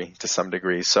rediscovery to some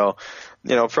degree. So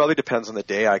it probably depends on the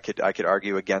day. I could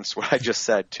argue against what I just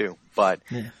said too, but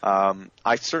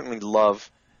I certainly love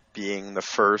being the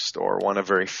first or one of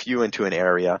very few into an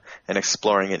area and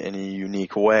exploring it in a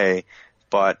unique way,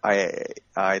 but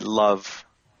I love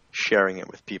sharing it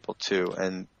with people too,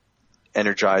 and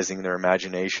energizing their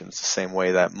imaginations the same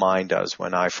way that mine does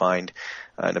when I find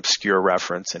an obscure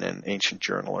reference in an ancient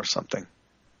journal or something.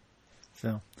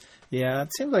 So, yeah, it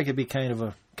seems like it'd be kind of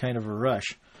a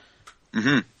rush.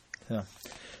 Mm-hmm.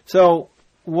 So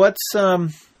what's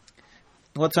on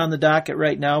the docket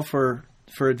right now for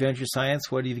Adventure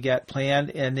Science? What have you got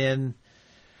planned? And then,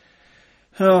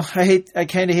 I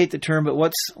kind of hate the term, but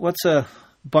what's a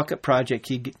bucket project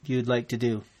you'd like to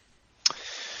do?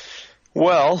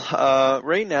 Well,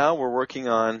 right now we're working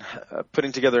on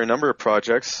putting together a number of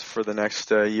projects for the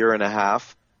next year and a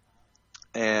half,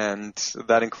 and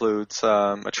that includes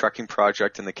a trekking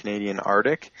project in the Canadian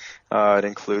Arctic. It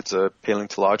includes a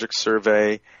paleontologic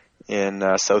survey in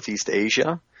Southeast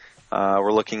Asia.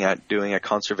 We're looking at doing a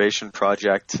conservation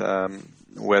project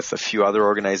with a few other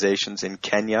organizations in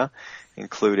Kenya,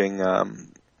 including a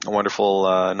wonderful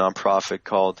nonprofit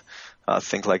called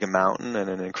Think Like a Mountain, and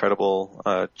an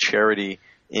incredible charity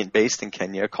based in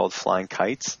Kenya called Flying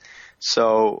Kites.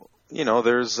 So,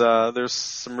 there's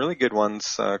some really good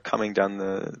ones coming down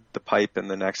the pipe in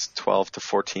the next 12 to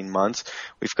 14 months.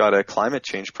 We've got a climate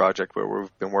change project where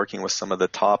we've been working with some of the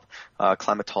top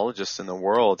climatologists in the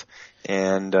world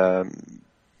and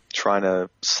trying to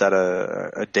set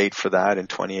a date for that in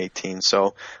 2018.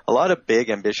 So a lot of big,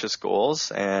 ambitious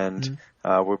goals, and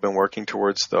we've been working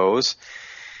towards those.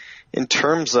 In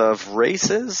terms of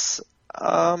races,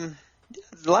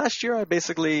 last year I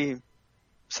basically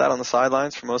sat on the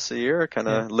sidelines for most of the year, kind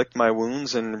of licked my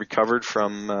wounds and recovered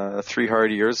from 3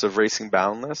 hard years of racing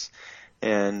Boundless,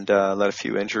 and let a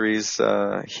few injuries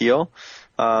heal.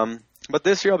 But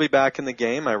this year I'll be back in the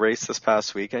game. I raced this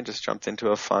past weekend, just jumped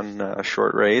into a fun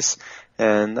short race,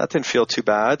 and that didn't feel too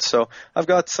bad. So I've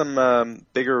got some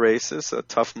bigger races, a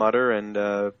Tough Mudder and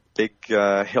a big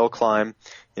hill climb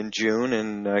in June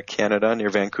in Canada near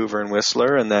Vancouver and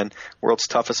Whistler, and then World's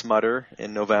Toughest Mudder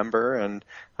in November, and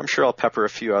I'm sure I'll pepper a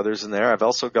few others in there. I've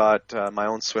also got my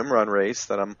own swim run race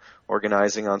that I'm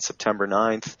organizing on September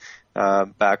 9th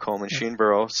back home in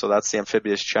Sheenborough. So that's the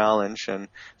Amphibious Challenge, and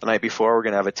the night before we're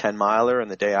going to have a 10-miler, and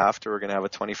the day after we're going to have a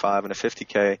 25 and a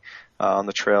 50K on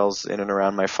the trails in and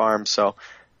around my farm. So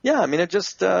yeah, I mean, it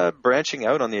just branching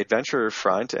out on the adventure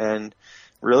front, and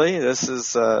really, this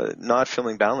is not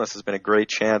filming Boundless has been a great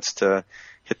chance to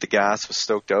hit the gas with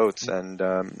Stoked Oats, and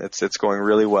it's going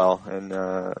really well,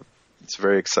 and it's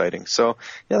very exciting. So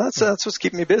yeah, that's what's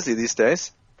keeping me busy these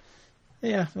days.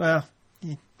 Yeah, well,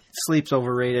 sleep's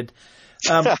overrated.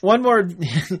 One more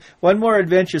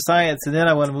adventure science, and then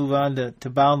I want to move on to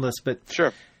Boundless. But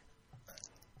Sure.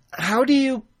 How do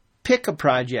you pick a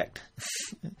project?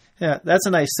 Yeah, that's a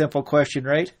nice, simple question,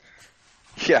 right?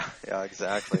 Yeah,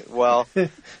 exactly. Well, let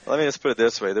me just put it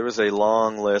this way. There was a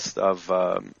long list of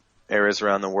areas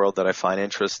around the world that I find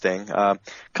interesting. A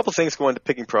couple things go into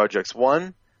picking projects.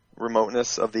 One,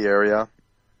 remoteness of the area.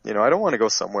 I don't want to go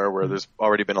somewhere where there's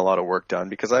already been a lot of work done,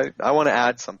 because I want to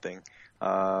add something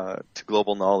to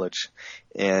global knowledge.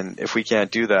 And if we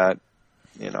can't do that,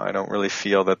 I don't really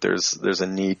feel that there's a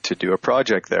need to do a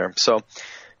project there. So,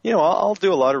 I'll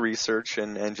do a lot of research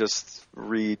and just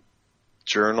read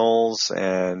journals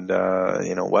and,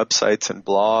 websites and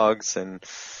blogs and,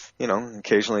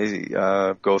 occasionally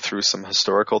go through some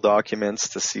historical documents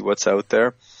to see what's out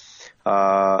there.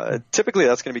 Typically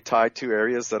that's going to be tied to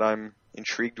areas that I'm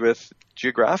intrigued with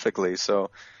geographically.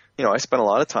 So, I spent a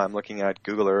lot of time looking at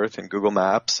Google Earth and Google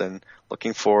Maps and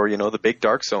looking for, the big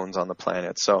dark zones on the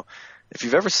planet. So if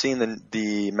you've ever seen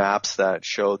the maps that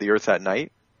show the Earth at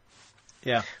night,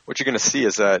 yeah, what you're going to see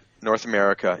is that North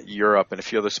America, Europe, and a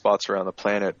few other spots around the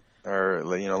planet are,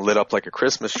 lit up like a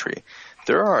Christmas tree.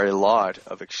 There are a lot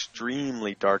of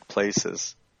extremely dark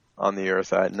places on the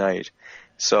Earth at night.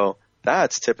 So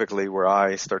that's typically where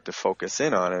I start to focus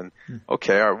in on. And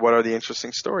okay, what are the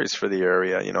interesting stories for the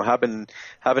area?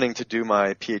 Happening to do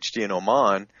my PhD in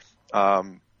Oman,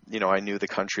 I knew the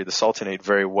country, the Sultanate,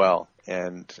 very well,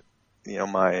 and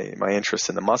my interest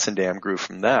in the Musson Dam grew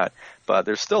from that. But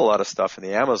there's still a lot of stuff in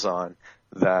the Amazon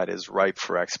that is ripe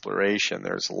for exploration.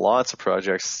 There's lots of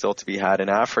projects still to be had in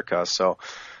Africa. So,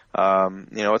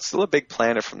 it's still a big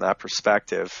planet from that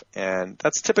perspective. And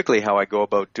that's typically how I go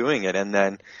about doing it. And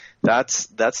then that's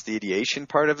the ideation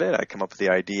part of it. I come up with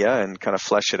the idea and kind of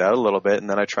flesh it out a little bit. And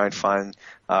then I try and find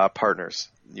partners,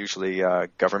 usually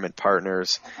government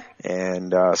partners,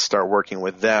 and start working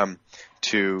with them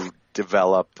to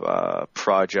develop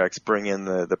projects, bring in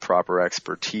the proper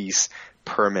expertise,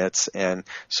 permits. And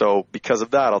so because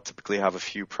of that, I'll typically have a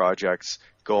few projects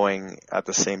going at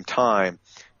the same time,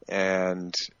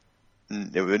 and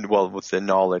with the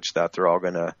knowledge that they're all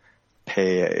going to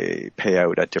pay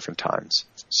out at different times.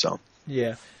 So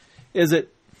yeah, is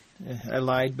it? I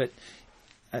lied, but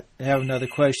I have another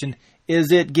question.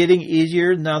 Is it getting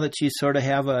easier now that you sort of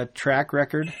have a track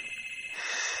record?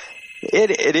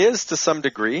 It is to some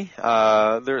degree.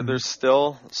 There's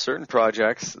still certain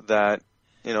projects that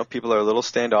people are a little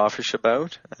standoffish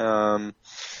about,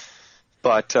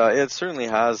 but it certainly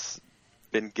has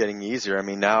been getting easier. I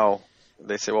mean, now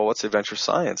they say, well, what's adventure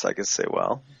science? I can say,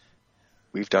 well,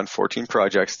 we've done 14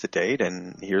 projects to date,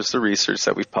 and here's the research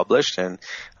that we've published, and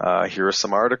here are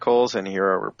some articles, and here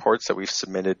are reports that we've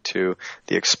submitted to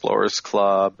the Explorers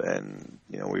Club, and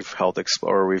we've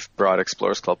brought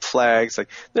Explorers Club flags. Like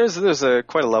there's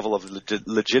quite a level of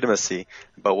legitimacy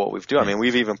about what we've done. I mean,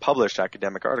 we've even published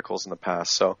academic articles in the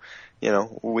past, so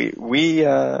we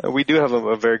do have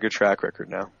a very good track record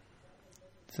now.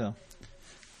 So,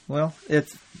 well,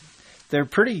 they're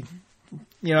pretty.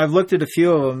 I've looked at a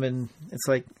few of them, and it's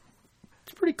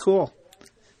pretty cool.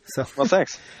 So, well,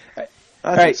 thanks. I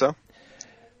think right. so.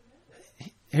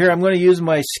 Here, I'm going to use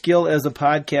my skill as a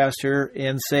podcaster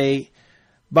and say,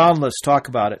 Boundless, talk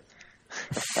about it.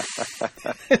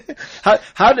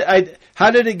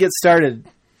 How did it get started?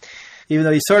 Even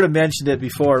though you sort of mentioned it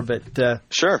before, but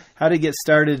sure. How did it get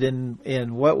started,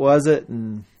 and what was it,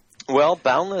 and well,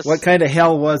 Boundless. What kind of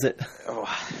hell was it? Oh,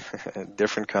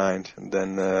 different kind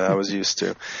than I was used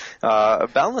to.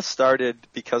 Boundless started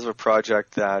because of a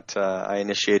project that I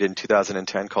initiated in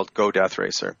 2010 called Go Death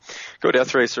Racer. Go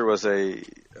Death Racer was a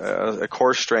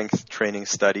core strength training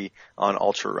study on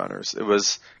ultra runners. It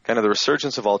was kind of the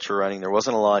resurgence of ultra running. There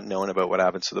wasn't a lot known about what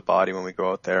happens to the body when we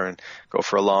go out there and go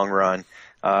for a long run.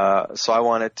 So I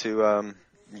wanted to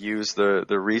use the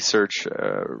research,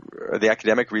 the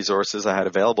academic resources I had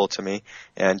available to me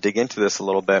and dig into this a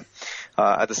little bit.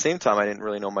 At the same time, I didn't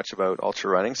really know much about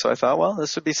ultra running, so I thought, well,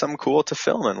 this would be something cool to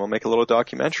film, and we'll make a little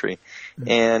documentary. Mm-hmm.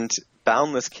 And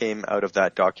Boundless came out of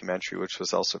that documentary, which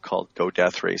was also called Go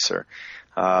Death Racer.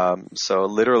 So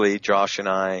literally, Josh and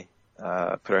I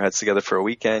put our heads together for a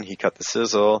weekend. He cut the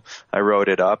sizzle. I wrote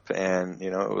it up, and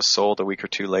it was sold a week or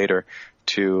two later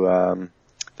to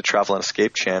the Travel and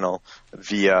Escape channel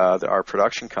via our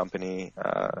production company,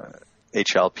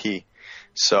 HLP.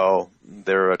 So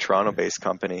they're a Toronto-based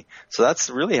company. So that's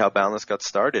really how Boundless got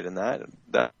started, and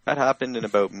that happened in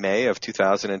about May of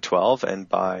 2012, and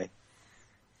by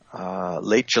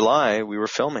late July we were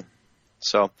filming.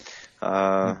 So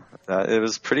it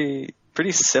was pretty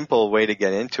simple way to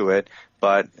get into it,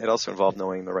 but it also involved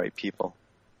knowing the right people.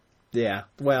 Yeah.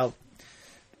 Well,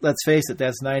 let's face it,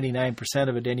 that's 99%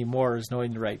 of it anymore is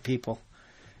knowing the right people.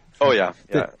 Oh, yeah.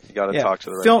 Yeah. You got to talk to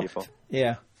the right people.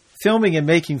 Yeah. Filming and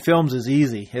making films is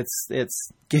easy. It's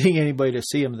getting anybody to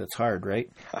see them that's hard, right?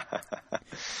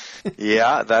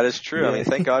 Yeah, that is true. Yeah. I mean,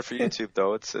 thank God for YouTube,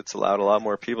 though. It's allowed a lot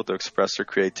more people to express their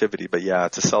creativity. But yeah,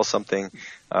 to sell something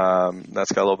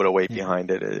that's got a little bit of weight behind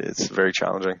it, it's very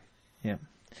challenging. Yeah.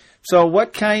 So,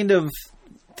 what kind of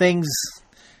things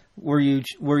were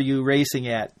you racing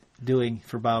at doing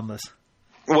for Boundless?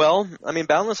 Well, I mean,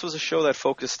 Boundless was a show that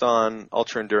focused on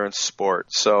ultra endurance sport,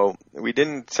 so we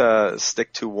didn't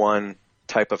stick to one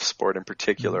type of sport in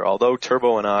particular. Although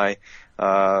Turbo and I,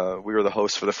 we were the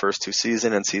hosts for the first two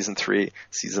seasons. In season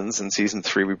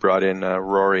three, we brought in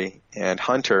Rory and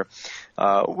Hunter.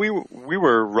 We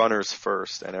were runners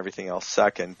first and everything else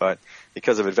second, but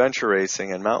because of adventure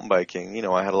racing and mountain biking, you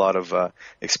know, I had a lot of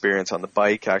experience on the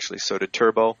bike. Actually, so did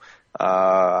Turbo.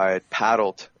 I had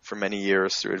paddled for many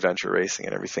years through adventure racing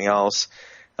and everything else.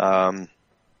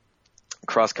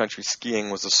 Cross-country skiing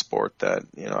was a sport that,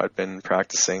 you know, I'd been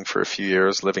practicing for a few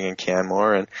years living in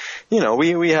Canmore. And, you know,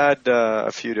 we had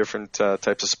a few different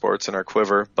types of sports in our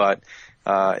quiver, but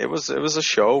it was a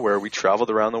show where we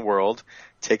traveled around the world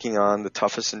taking on the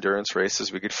toughest endurance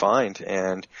races we could find.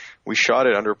 And we shot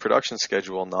it under a production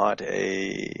schedule, not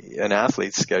an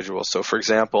athlete's schedule. So, for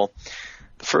example,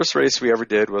 the first race we ever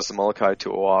did was the Molokai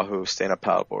to Oahu stand-up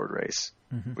paddleboard race.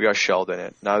 Mm-hmm. We got shelled in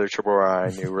it. Neither Turbo or I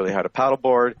knew really how to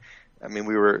paddleboard. I mean,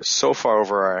 we were so far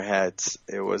over our heads,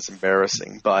 it was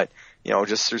embarrassing. But, you know,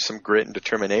 just through some grit and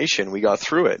determination, we got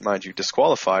through it. Mind you,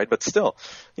 disqualified, but still,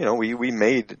 you know, we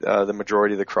made the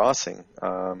majority of the crossing,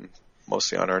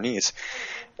 mostly on our knees.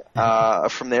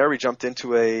 From there, we jumped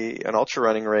into an ultra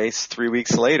running race 3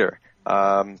 weeks later.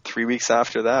 3 weeks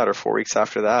after that, or 4 weeks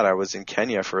after that, I was in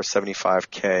Kenya for a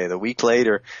 75K. The week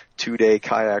later, 2-day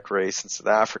kayak race in South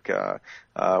Africa.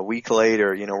 A week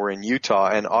later, you know, we're in Utah,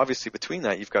 and obviously between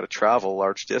that, you've got to travel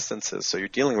large distances. So you're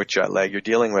dealing with jet lag, you're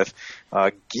dealing with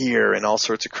gear and all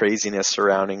sorts of craziness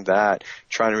surrounding that,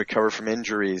 trying to recover from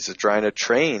injuries, trying to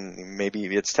train. Maybe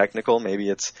it's technical, maybe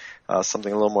it's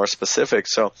something a little more specific.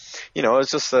 So, you know,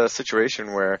 it's just a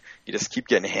situation where you just keep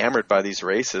getting hammered by these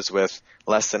races with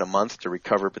less than a month to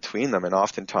recover between them, and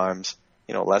oftentimes,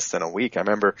 you know, less than a week. I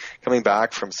remember coming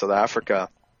back from South Africa,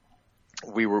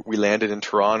 we landed in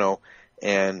Toronto,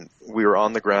 and we were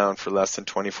on the ground for less than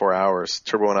 24 hours.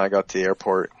 Turbo and I got to the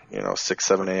airport, you know, 6,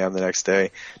 7 a.m. the next day,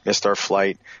 missed our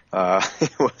flight.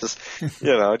 It was,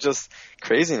 you know, just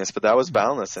craziness, but that was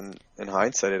Boundless. And in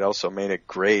hindsight, it also made it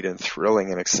great and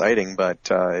thrilling and exciting,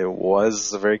 but it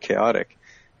was very chaotic.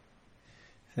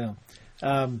 So,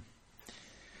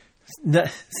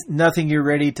 nothing you're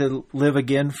ready to live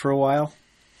again for a while?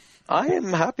 I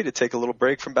am happy to take a little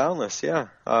break from Boundless, yeah.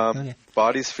 Okay.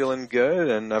 Body's feeling good,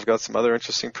 and I've got some other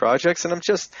interesting projects, and I'm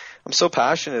so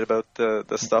passionate about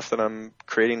the stuff that I'm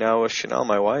creating now with Chanel,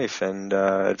 my wife, and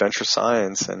Adventure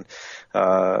Science, and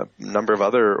a number of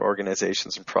other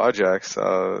organizations and projects.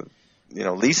 You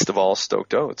know, least of all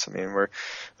Stoked Oats. I mean, we're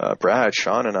Brad,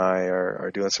 Sean, and I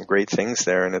are doing some great things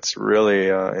there, and it's really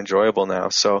enjoyable now.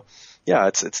 So, yeah,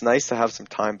 it's nice to have some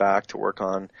time back to work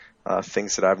on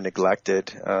things that I've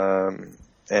neglected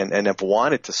and have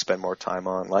wanted to spend more time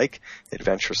on, like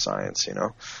Adventure Science, you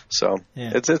know. So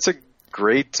yeah. It's a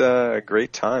great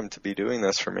time to be doing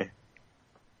this for me.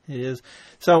 It is.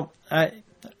 So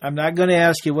I'm not going to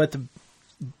ask you what the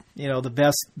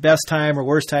best time or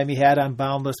worst time you had on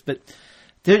Boundless, but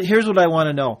here's what I want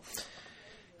to know.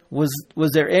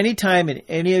 Was there any time in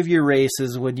any of your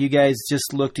races when you guys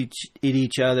just looked at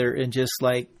each other and just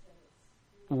like,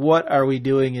 what are we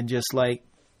doing, and just like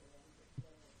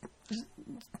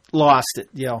lost it,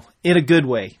 you know, in a good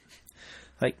way,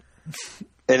 like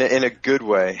in a good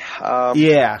way?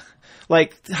 Yeah,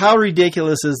 like how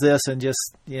ridiculous is this, and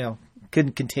just, you know,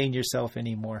 couldn't contain yourself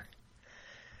anymore.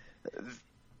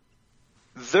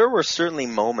 There were certainly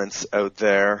moments out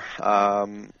there.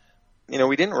 You know,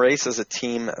 we didn't race as a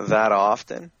team that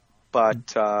often,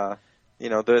 but you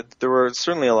know, there were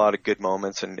certainly a lot of good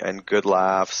moments and good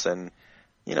laughs, and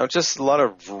you know, just a lot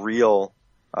of real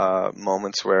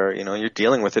moments where, you know, you're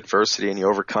dealing with adversity and you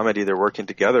overcome it either working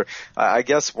together. I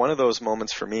guess one of those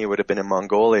moments for me would have been in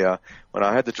Mongolia when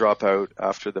I had to drop out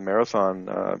after the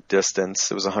marathon distance.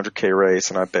 It was a 100K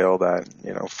race, and I bailed at,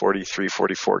 you know, 43,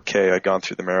 44K. I'd gone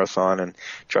through the marathon and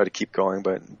tried to keep going,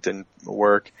 but it didn't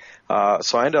work.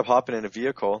 So I ended up hopping in a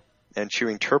vehicle and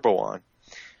chewing Turbo on.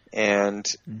 And,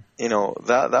 you know,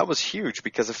 that was huge,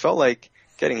 because it felt like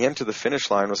getting him to the finish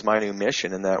line was my new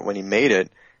mission, and that when he made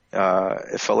it,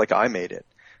 it felt like I made it.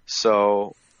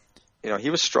 So, he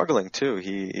was struggling too.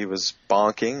 He was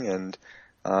bonking, and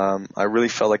I really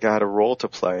felt like I had a role to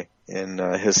play in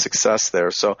his success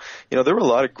there. So, there were a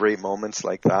lot of great moments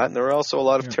like that, and there were also a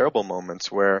lot of terrible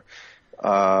moments where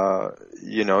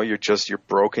you're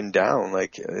broken down.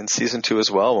 Like in season 2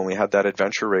 as well, when we had that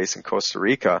adventure race in Costa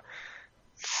Rica,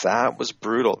 that was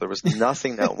brutal. There was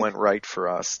nothing that went right for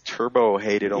us. Turbo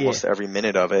hated almost every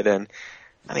minute of it. And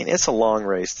I mean, it's a long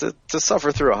race. To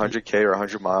suffer through 100K or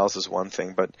 100 miles is one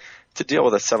thing, but to deal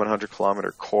with a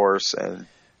 700-kilometer course and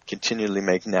continually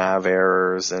make nav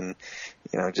errors and,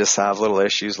 just have little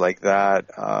issues like that,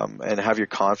 and have your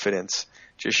confidence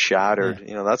just shattered,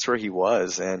 that's where he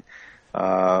was. And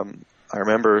I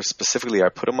remember specifically I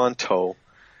put him on tow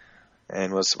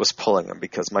and was pulling him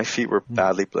because my feet were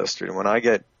badly blistered. And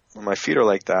when my feet are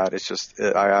like that, it's just,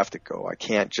 I have to go. I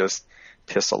can't just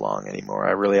piss along anymore.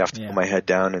 I really have to put my head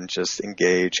down and just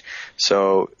engage.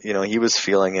 So, he was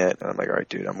feeling it. And I'm like, all right,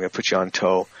 dude, I'm going to put you on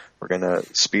tow. We're going to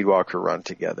speed walk or run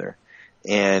together.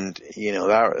 And,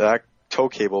 that tow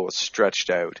cable was stretched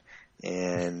out.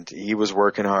 And he was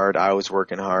working hard. I was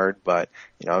working hard. But,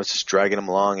 I was just dragging him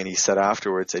along. And he said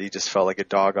afterwards that he just felt like a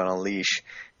dog on a leash.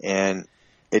 And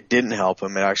it didn't help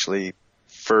him. It actually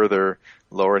further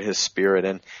lowered his spirit.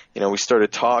 And, we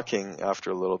started talking after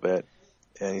a little bit.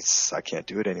 And he's, I can't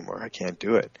do it anymore. I can't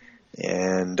do it.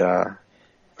 And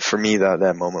for me,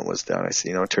 that moment was done. I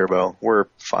said, Turbo, we're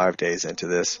 5 days into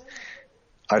this.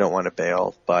 I don't want to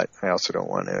bail, but I also don't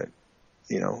want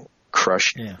to,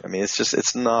 crush you. I mean,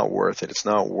 it's not worth it. It's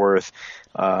not worth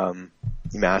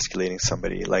emasculating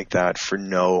somebody like that for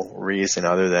no reason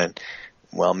other than,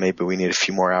 well, maybe we need a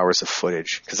few more hours of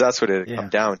footage, because that's what it had come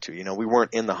down to. We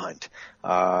weren't in the hunt.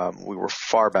 We were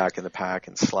far back in the pack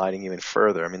and sliding even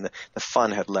further. I mean, the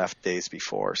fun had left days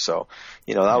before. So,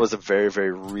 that was a very,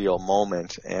 very real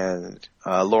moment. And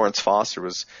Lawrence Foster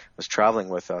was traveling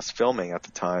with us, filming at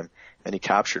the time, and he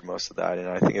captured most of that. And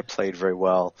I think it played very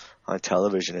well on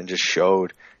television and just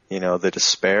showed, the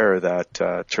despair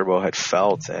that Turbo had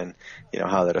felt and,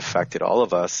 how that affected all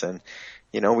of us. And,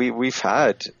 we've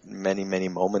had many, many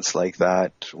moments like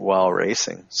that while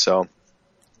racing. So,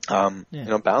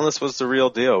 Boundless was the real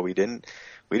deal. We didn't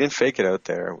fake it out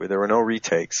there. There were no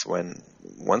retakes.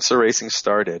 Once the racing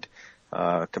started,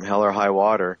 come hell or high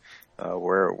water,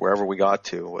 wherever we got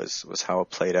to was how it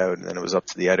played out. And then it was up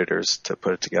to the editors to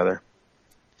put it together.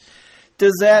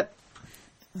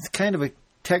 It's kind of a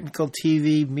technical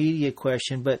TV media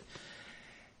question, but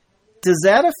does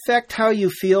that affect how you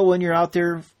feel when you're out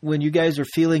there, when you guys are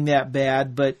feeling that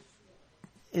bad? But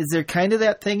is there kind of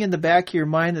that thing in the back of your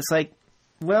mind that's like,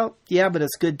 well, yeah, but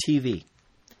it's good TV?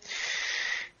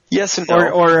 Yes and no.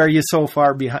 Or are you so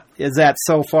far behind? Is that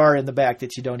so far in the back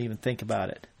that you don't even think about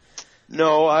it?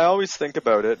 No, I always think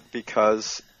about it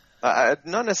because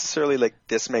not necessarily like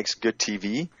this makes good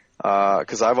TV,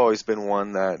 because I've always been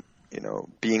one that,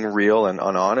 being real and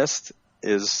honest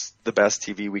is the best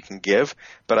TV we can give,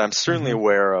 but I'm certainly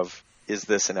aware of, is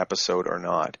this an episode or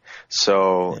not?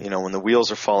 So, when the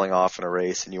wheels are falling off in a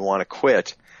race and you want to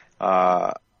quit,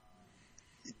 have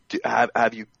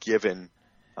you given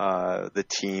the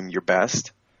team your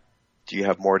best? Do you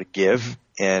have more to give?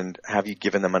 And have you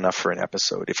given them enough for an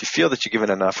episode? If you feel that you're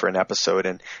given enough for an episode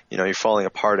and, you're falling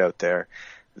apart out there,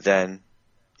 then,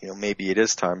 maybe it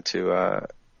is time to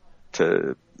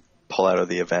pull out of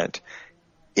the event.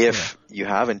 If you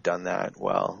haven't done that,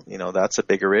 well, that's a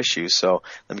bigger issue. So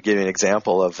let me give you an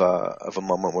example of a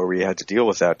moment where we had to deal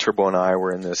with that. Turbo and I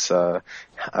were in this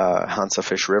Hansa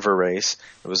Fish River race.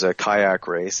 It was a kayak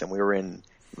race, and we were in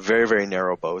very, very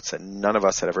narrow boats, and none of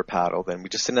us had ever paddled, and we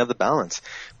just didn't have the balance.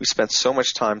 We spent so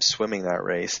much time swimming that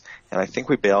race, and I think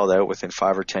we bailed out within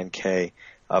 5 or 10K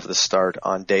of the start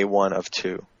on day 1 of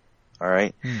 2. All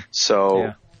right?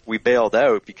 So we bailed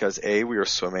out because A, we were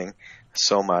swimming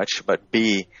so much, but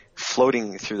B,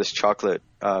 floating through this chocolate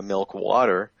milk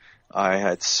water, I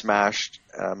had smashed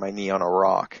my knee on a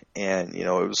rock, and it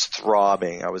was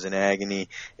throbbing. I was in agony.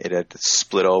 It had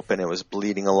split open. It was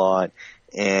bleeding a lot,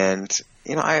 and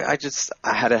I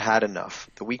had enough.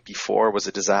 The week before was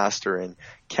a disaster in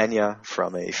Kenya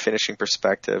from a finishing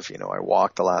perspective. I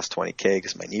walked the last 20K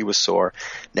because my knee was sore.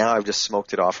 Now I've just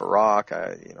smoked it off a rock.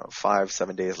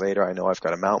 5-7 days later, I know I've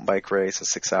got a mountain bike race, a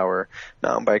 6-hour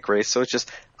mountain bike race. So it's just,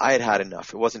 I had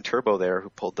enough. It wasn't Turbo there who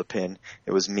pulled the pin.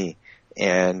 It was me.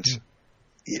 And,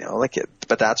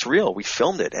 but that's real. We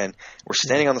filmed it, and we're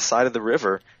standing on the side of the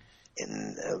river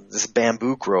in this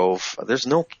bamboo grove.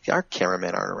 Our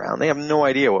cameramen aren't around. They have no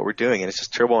idea what we're doing, and it's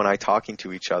just Turbo and I talking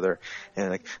to each other,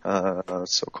 and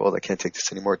it's so cold, I can't take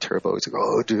this anymore. Turbo is like,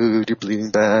 oh dude, you're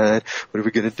bleeding bad, what are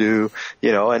we gonna do?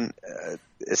 And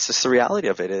it's just the reality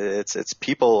of it. It's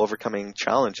people overcoming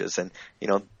challenges. And,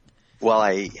 while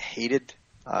I hated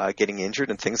getting injured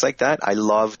and things like that, I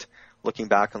loved looking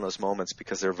back on those moments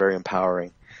because they're very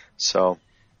empowering. So,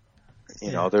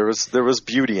 there was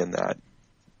beauty in that.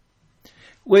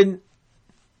 When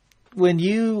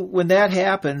that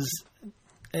happens,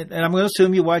 and I'm going to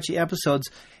assume you watch the episodes,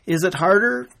 is it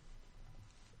harder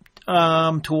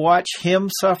to watch him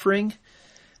suffering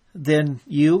than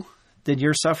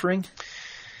you're suffering?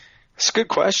 It's a good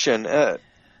question.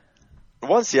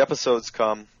 Once the episodes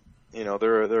come,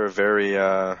 they're a very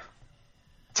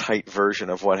tight version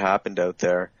of what happened out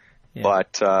there. Yeah.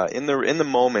 But in the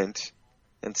moment,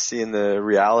 and seeing the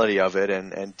reality of it,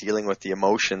 and dealing with the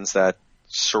emotions that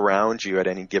surround you at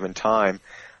any given time,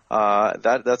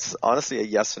 that's honestly a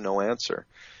yes and no answer.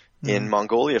 In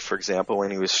Mongolia, for example,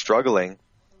 when he was struggling,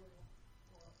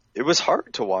 it was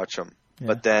hard to watch him,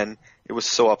 but then it was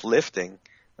so uplifting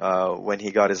when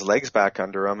he got his legs back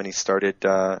under him and he started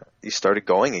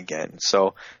going again.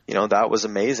 So, that was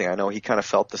amazing. I know he kind of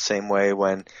felt the same way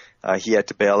when he had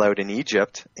to bail out in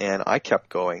Egypt, and I kept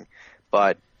going.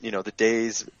 But, the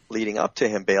days leading up to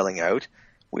him bailing out,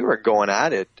 we were going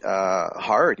at it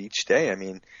hard each day. I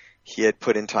mean, he had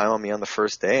put in time on me on the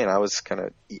first day, and I was kind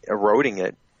of eroding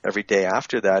it every day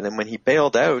after that. And when he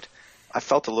bailed out, I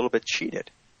felt a little bit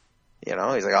cheated. He's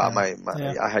like,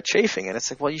 I had chafing. And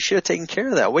it's like, well, you should have taken care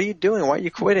of that. What are you doing? Why are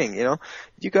you quitting? You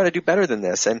got to do better than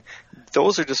this. And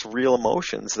those are just real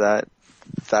emotions that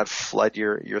flood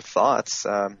your thoughts,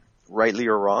 rightly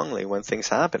or wrongly, when things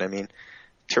happen. I mean,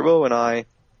 Turbo and I,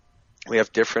 we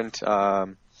have different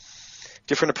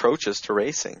approaches to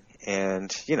racing.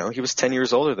 And, he was 10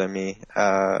 years older than me,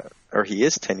 or he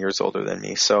is 10 years older than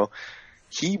me. So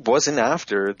he wasn't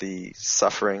after the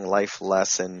suffering life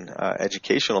lesson,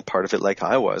 educational part of it like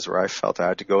I was, where I felt I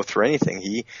had to go through anything.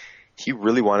 He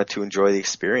really wanted to enjoy the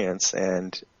experience.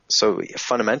 And so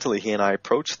fundamentally, he and I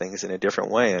approached things in a different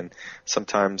way. And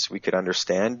sometimes we could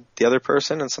understand the other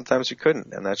person and sometimes we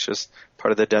couldn't. And that's just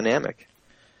part of the dynamic.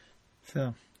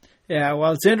 So, yeah,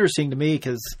 well, it's interesting to me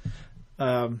because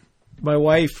my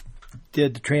wife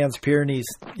did the Trans-Pyrenees,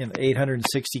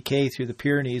 860K through the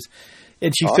Pyrenees,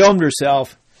 and she filmed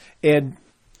herself, and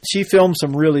she filmed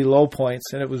some really low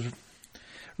points, and it was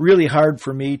really hard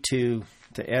for me to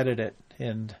edit it.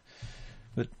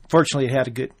 But fortunately,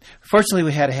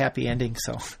 we had a happy ending.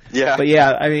 So yeah. But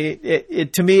yeah, I mean,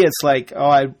 it to me, it's like,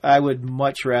 I would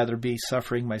much rather be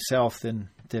suffering myself than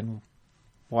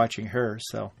watching her.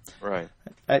 So right.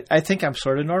 I think I'm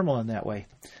sort of normal in that way.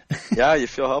 Yeah, you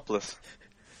feel helpless.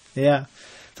 Yeah.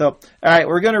 So, all right,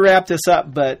 we're going to wrap this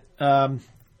up, but I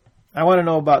want to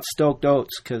know about Stoked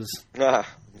Oats because it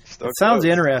sounds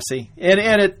interesting,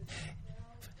 and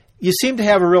you seem to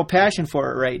have a real passion for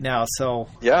it right now. So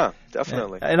yeah,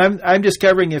 definitely. And I'm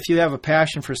discovering if you have a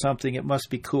passion for something, it must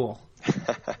be cool.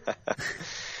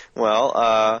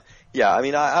 Well, yeah, I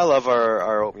mean, I love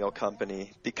our oatmeal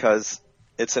company because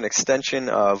it's an extension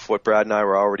of what Brad and I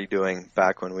were already doing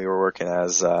back when we were working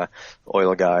as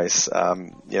oil guys.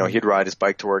 He'd ride his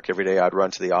bike to work every day. I'd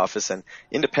run to the office, and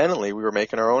independently, we were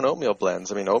making our own oatmeal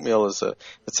blends. I mean, oatmeal it's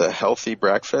a healthy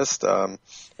breakfast.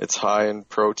 It's high in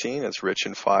protein. It's rich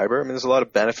in fiber. I mean, there's a lot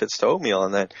of benefits to oatmeal,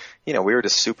 and then we were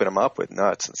just souping them up with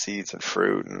nuts and seeds and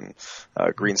fruit and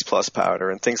Greens Plus powder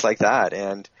and things like that.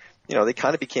 And they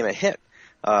kind of became a hit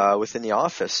within the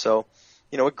office. So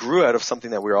it grew out of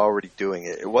something that we were already doing.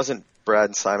 It wasn't Brad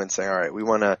and Simon saying, all right, we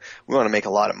want to make a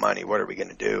lot of money. What are we going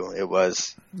to do? It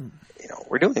was,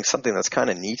 we're doing something that's kind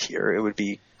of neat here. It would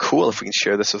be cool if we can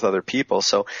share this with other people.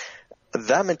 So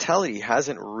that mentality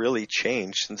hasn't really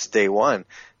changed since day one.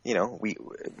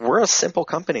 We're a simple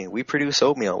company. We produce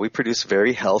oatmeal. We produce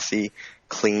very healthy,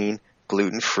 clean,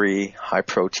 gluten-free,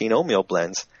 high-protein oatmeal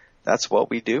blends. That's what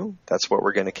we do. That's what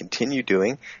we're going to continue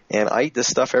doing. And I eat this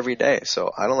stuff every day. So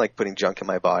I don't like putting junk in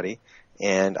my body,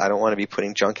 and I don't want to be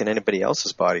putting junk in anybody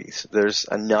else's bodies. There's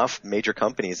enough major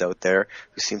companies out there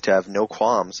who seem to have no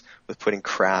qualms with putting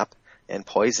crap and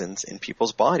poisons in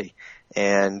people's body.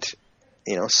 And,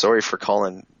 sorry for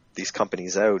calling these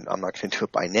companies out. I'm not going to do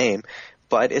it by name,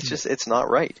 but it's not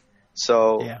right.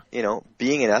 So, yeah.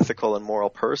 Being an ethical and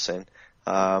moral person,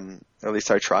 at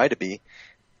least I try to be,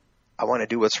 I want to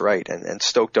do what's right, and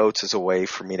Stoked Oats is a way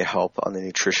for me to help on the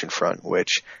nutrition front,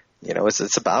 which,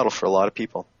 it's a battle for a lot of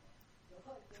people.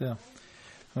 So,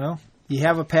 well, you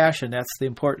have a passion. That's the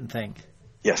important thing.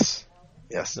 Yes.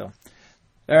 So,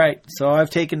 all right. So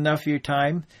I've taken enough of your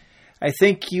time. I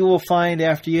think you will find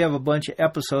after you have a bunch of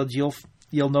episodes,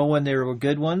 you'll know when they were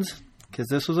good ones, because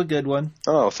this was a good one.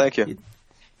 Oh, thank you.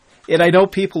 And I know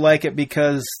people like it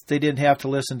because they didn't have to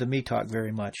listen to me talk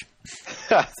very much.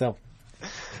 So.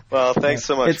 Well, thanks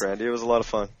so much, Randy. It was a lot of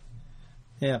fun.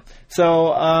 Yeah.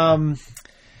 So,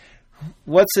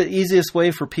 what's the easiest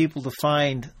way for people to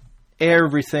find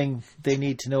everything they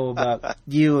need to know about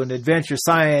you and Adventure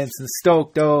Science and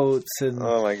Stoked Oats? And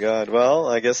oh my God! Well,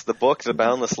 I guess the book, The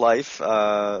Boundless Life,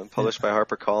 published by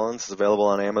HarperCollins, is available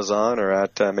on Amazon or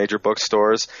at major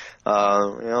bookstores.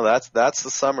 That's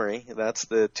the summary. That's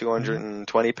the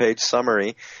 220-page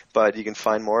summary. But you can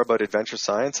find more about Adventure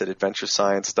Science at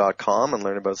adventurescience.com and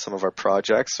learn about some of our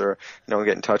projects, or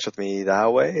get in touch with me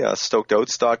that way.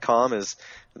 StokedOats.com is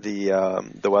the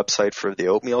website for the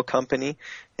oatmeal company,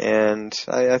 and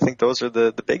I think those are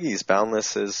the biggies.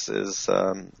 Boundless is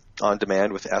on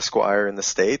demand with Esquire in the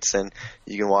States, and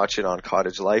you can watch it on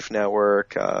Cottage Life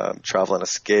Network, Travel and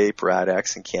Escape,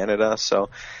 RadX in Canada. So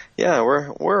yeah,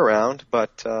 we're around,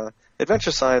 but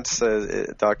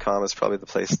adventurescience.com is probably the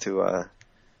place to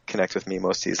connect with me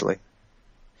most easily.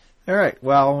 All right.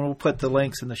 Well, we'll put the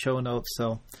links in the show notes.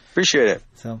 So appreciate it.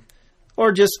 So,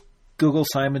 or just Google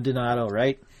Simon Donato,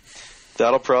 right?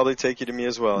 That'll probably take you to me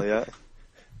as well, yeah.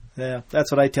 Yeah,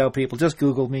 that's what I tell people. Just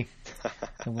Google me,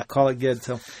 and we'll call it good.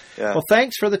 So, yeah. Well,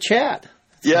 thanks for the chat.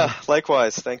 Yeah,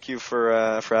 likewise. Thank you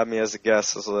for having me as a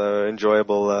guest. It was an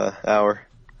enjoyable hour.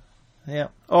 Yeah.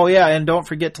 Oh, yeah, and don't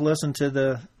forget to listen to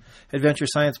the Adventure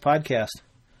Science podcast.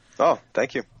 Oh,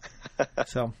 thank you.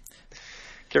 So,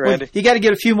 okay, Randy. Well, you got to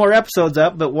get a few more episodes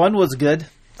up, but one was good.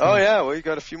 Oh, yeah. Well, you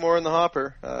got a few more in the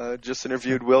hopper. Just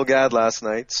interviewed Will Gadd last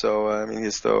night. So,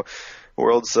 he's the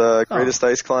world's greatest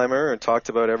ice climber, and talked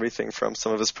about everything from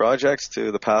some of his projects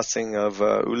to the passing of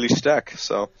Uli Steck.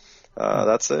 So,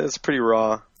 it's a pretty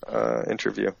raw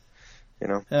interview,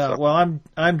 Yeah, so. Well,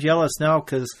 I'm jealous now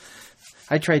because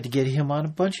I tried to get him on a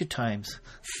bunch of times.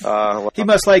 He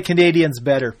must like Canadians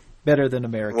better than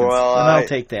Americans. Well, and I'll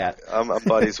take that. I'm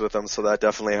buddies with him, so that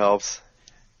definitely helps.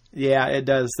 Yeah, it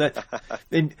does. That,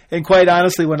 and quite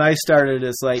honestly, when I started,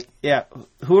 it's like, yeah,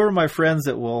 who are my friends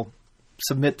that will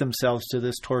submit themselves to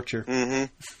this torture? Mm-hmm.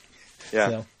 Yeah.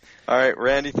 So. All right,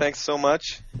 Randy, thanks so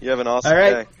much. You have an awesome All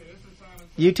right. day.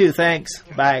 You too. Thanks.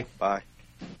 Bye. Bye.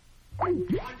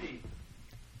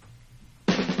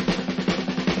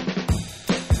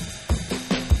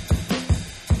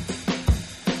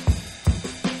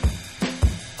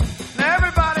 Now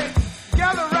everybody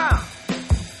gather around,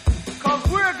 because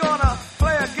we're going to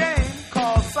play a game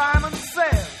called Simon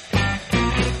Says.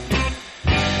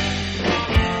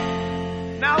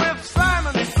 Now if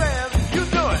Simon says you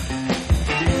do it,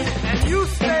 and you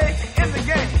stay in the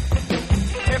game.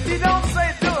 If he don't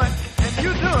say do it, and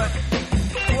you do it,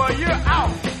 well, you're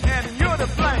out, and you're to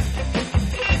blame.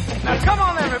 Now come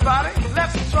on everybody,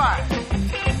 let's try.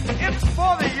 It's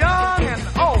for the young and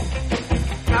old.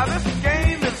 Now this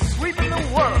game is sweeping the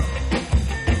world,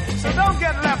 so don't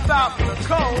get left out in the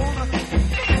cold.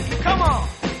 Come on,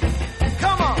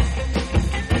 come on.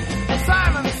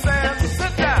 Simon says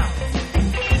sit down,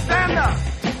 stand up.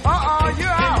 You're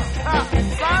out.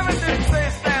 Simon didn't say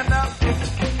stand up.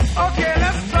 Okay,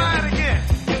 let's try it again.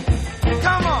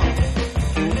 Come on,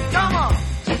 come on.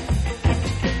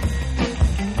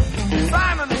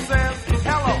 Simon says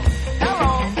hello,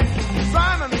 hello.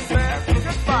 Simon says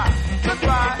goodbye,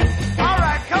 goodbye. All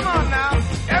right, come on now,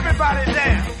 everybody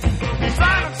dance.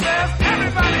 Simon says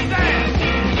everybody dance.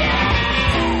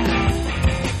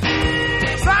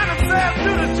 Simon says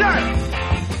do the jerk.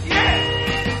 Yeah.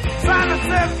 Simon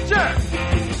says jerk.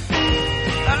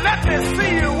 Now let me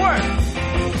see you work.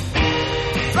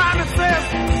 Simon says,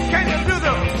 can you do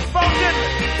the Bo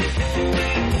Diddley?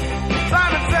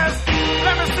 Simon says,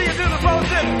 let me see you do the Bo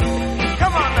Diddley.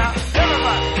 Come on now,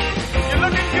 everybody. You're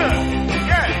looking good.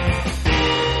 Yeah.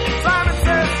 Simon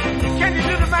says, can you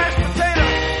do the mashed potato?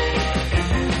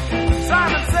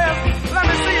 Simon says, let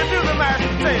me see you do the mashed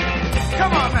potato.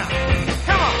 Come on now.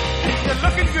 Come on. You're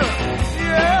looking good.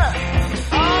 Yeah.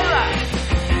 All right.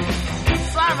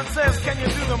 Simon says, can you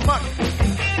do the muck?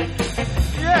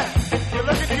 Yeah. You're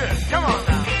looking good. Come on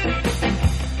now.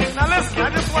 Now listen, I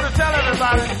just want to tell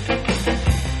everybody,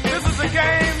 this is a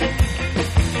game.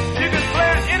 You can play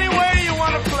it any way you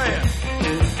want to play it.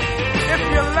 If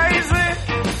you're lazy,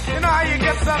 you know how you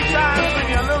get sometimes when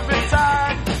you're a little bit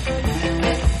tired.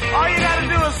 All you got to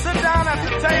do is sit down at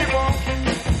the table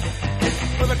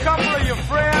with a couple of your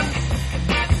friends,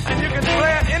 and you can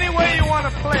play it any way you want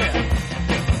to play it.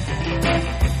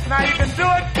 Now you can do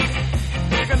it.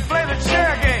 You can play the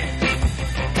chair game.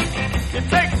 You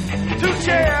take 2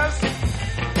 chairs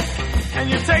and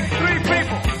you take 3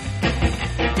 people.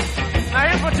 Now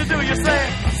here's what you do. You say,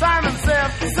 Simon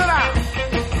says, sit down.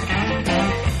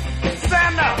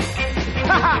 Stand up.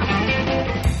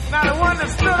 Now the one that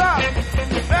stood up,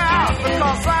 they're out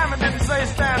because Simon didn't say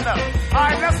stand up.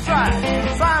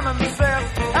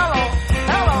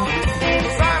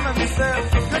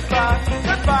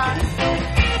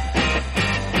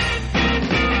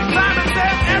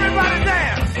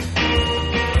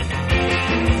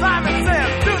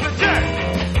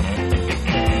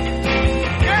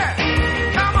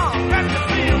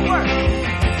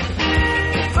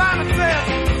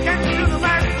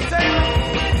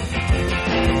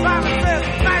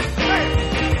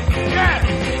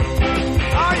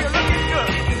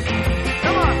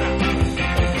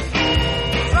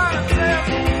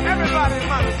 Everybody,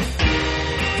 money.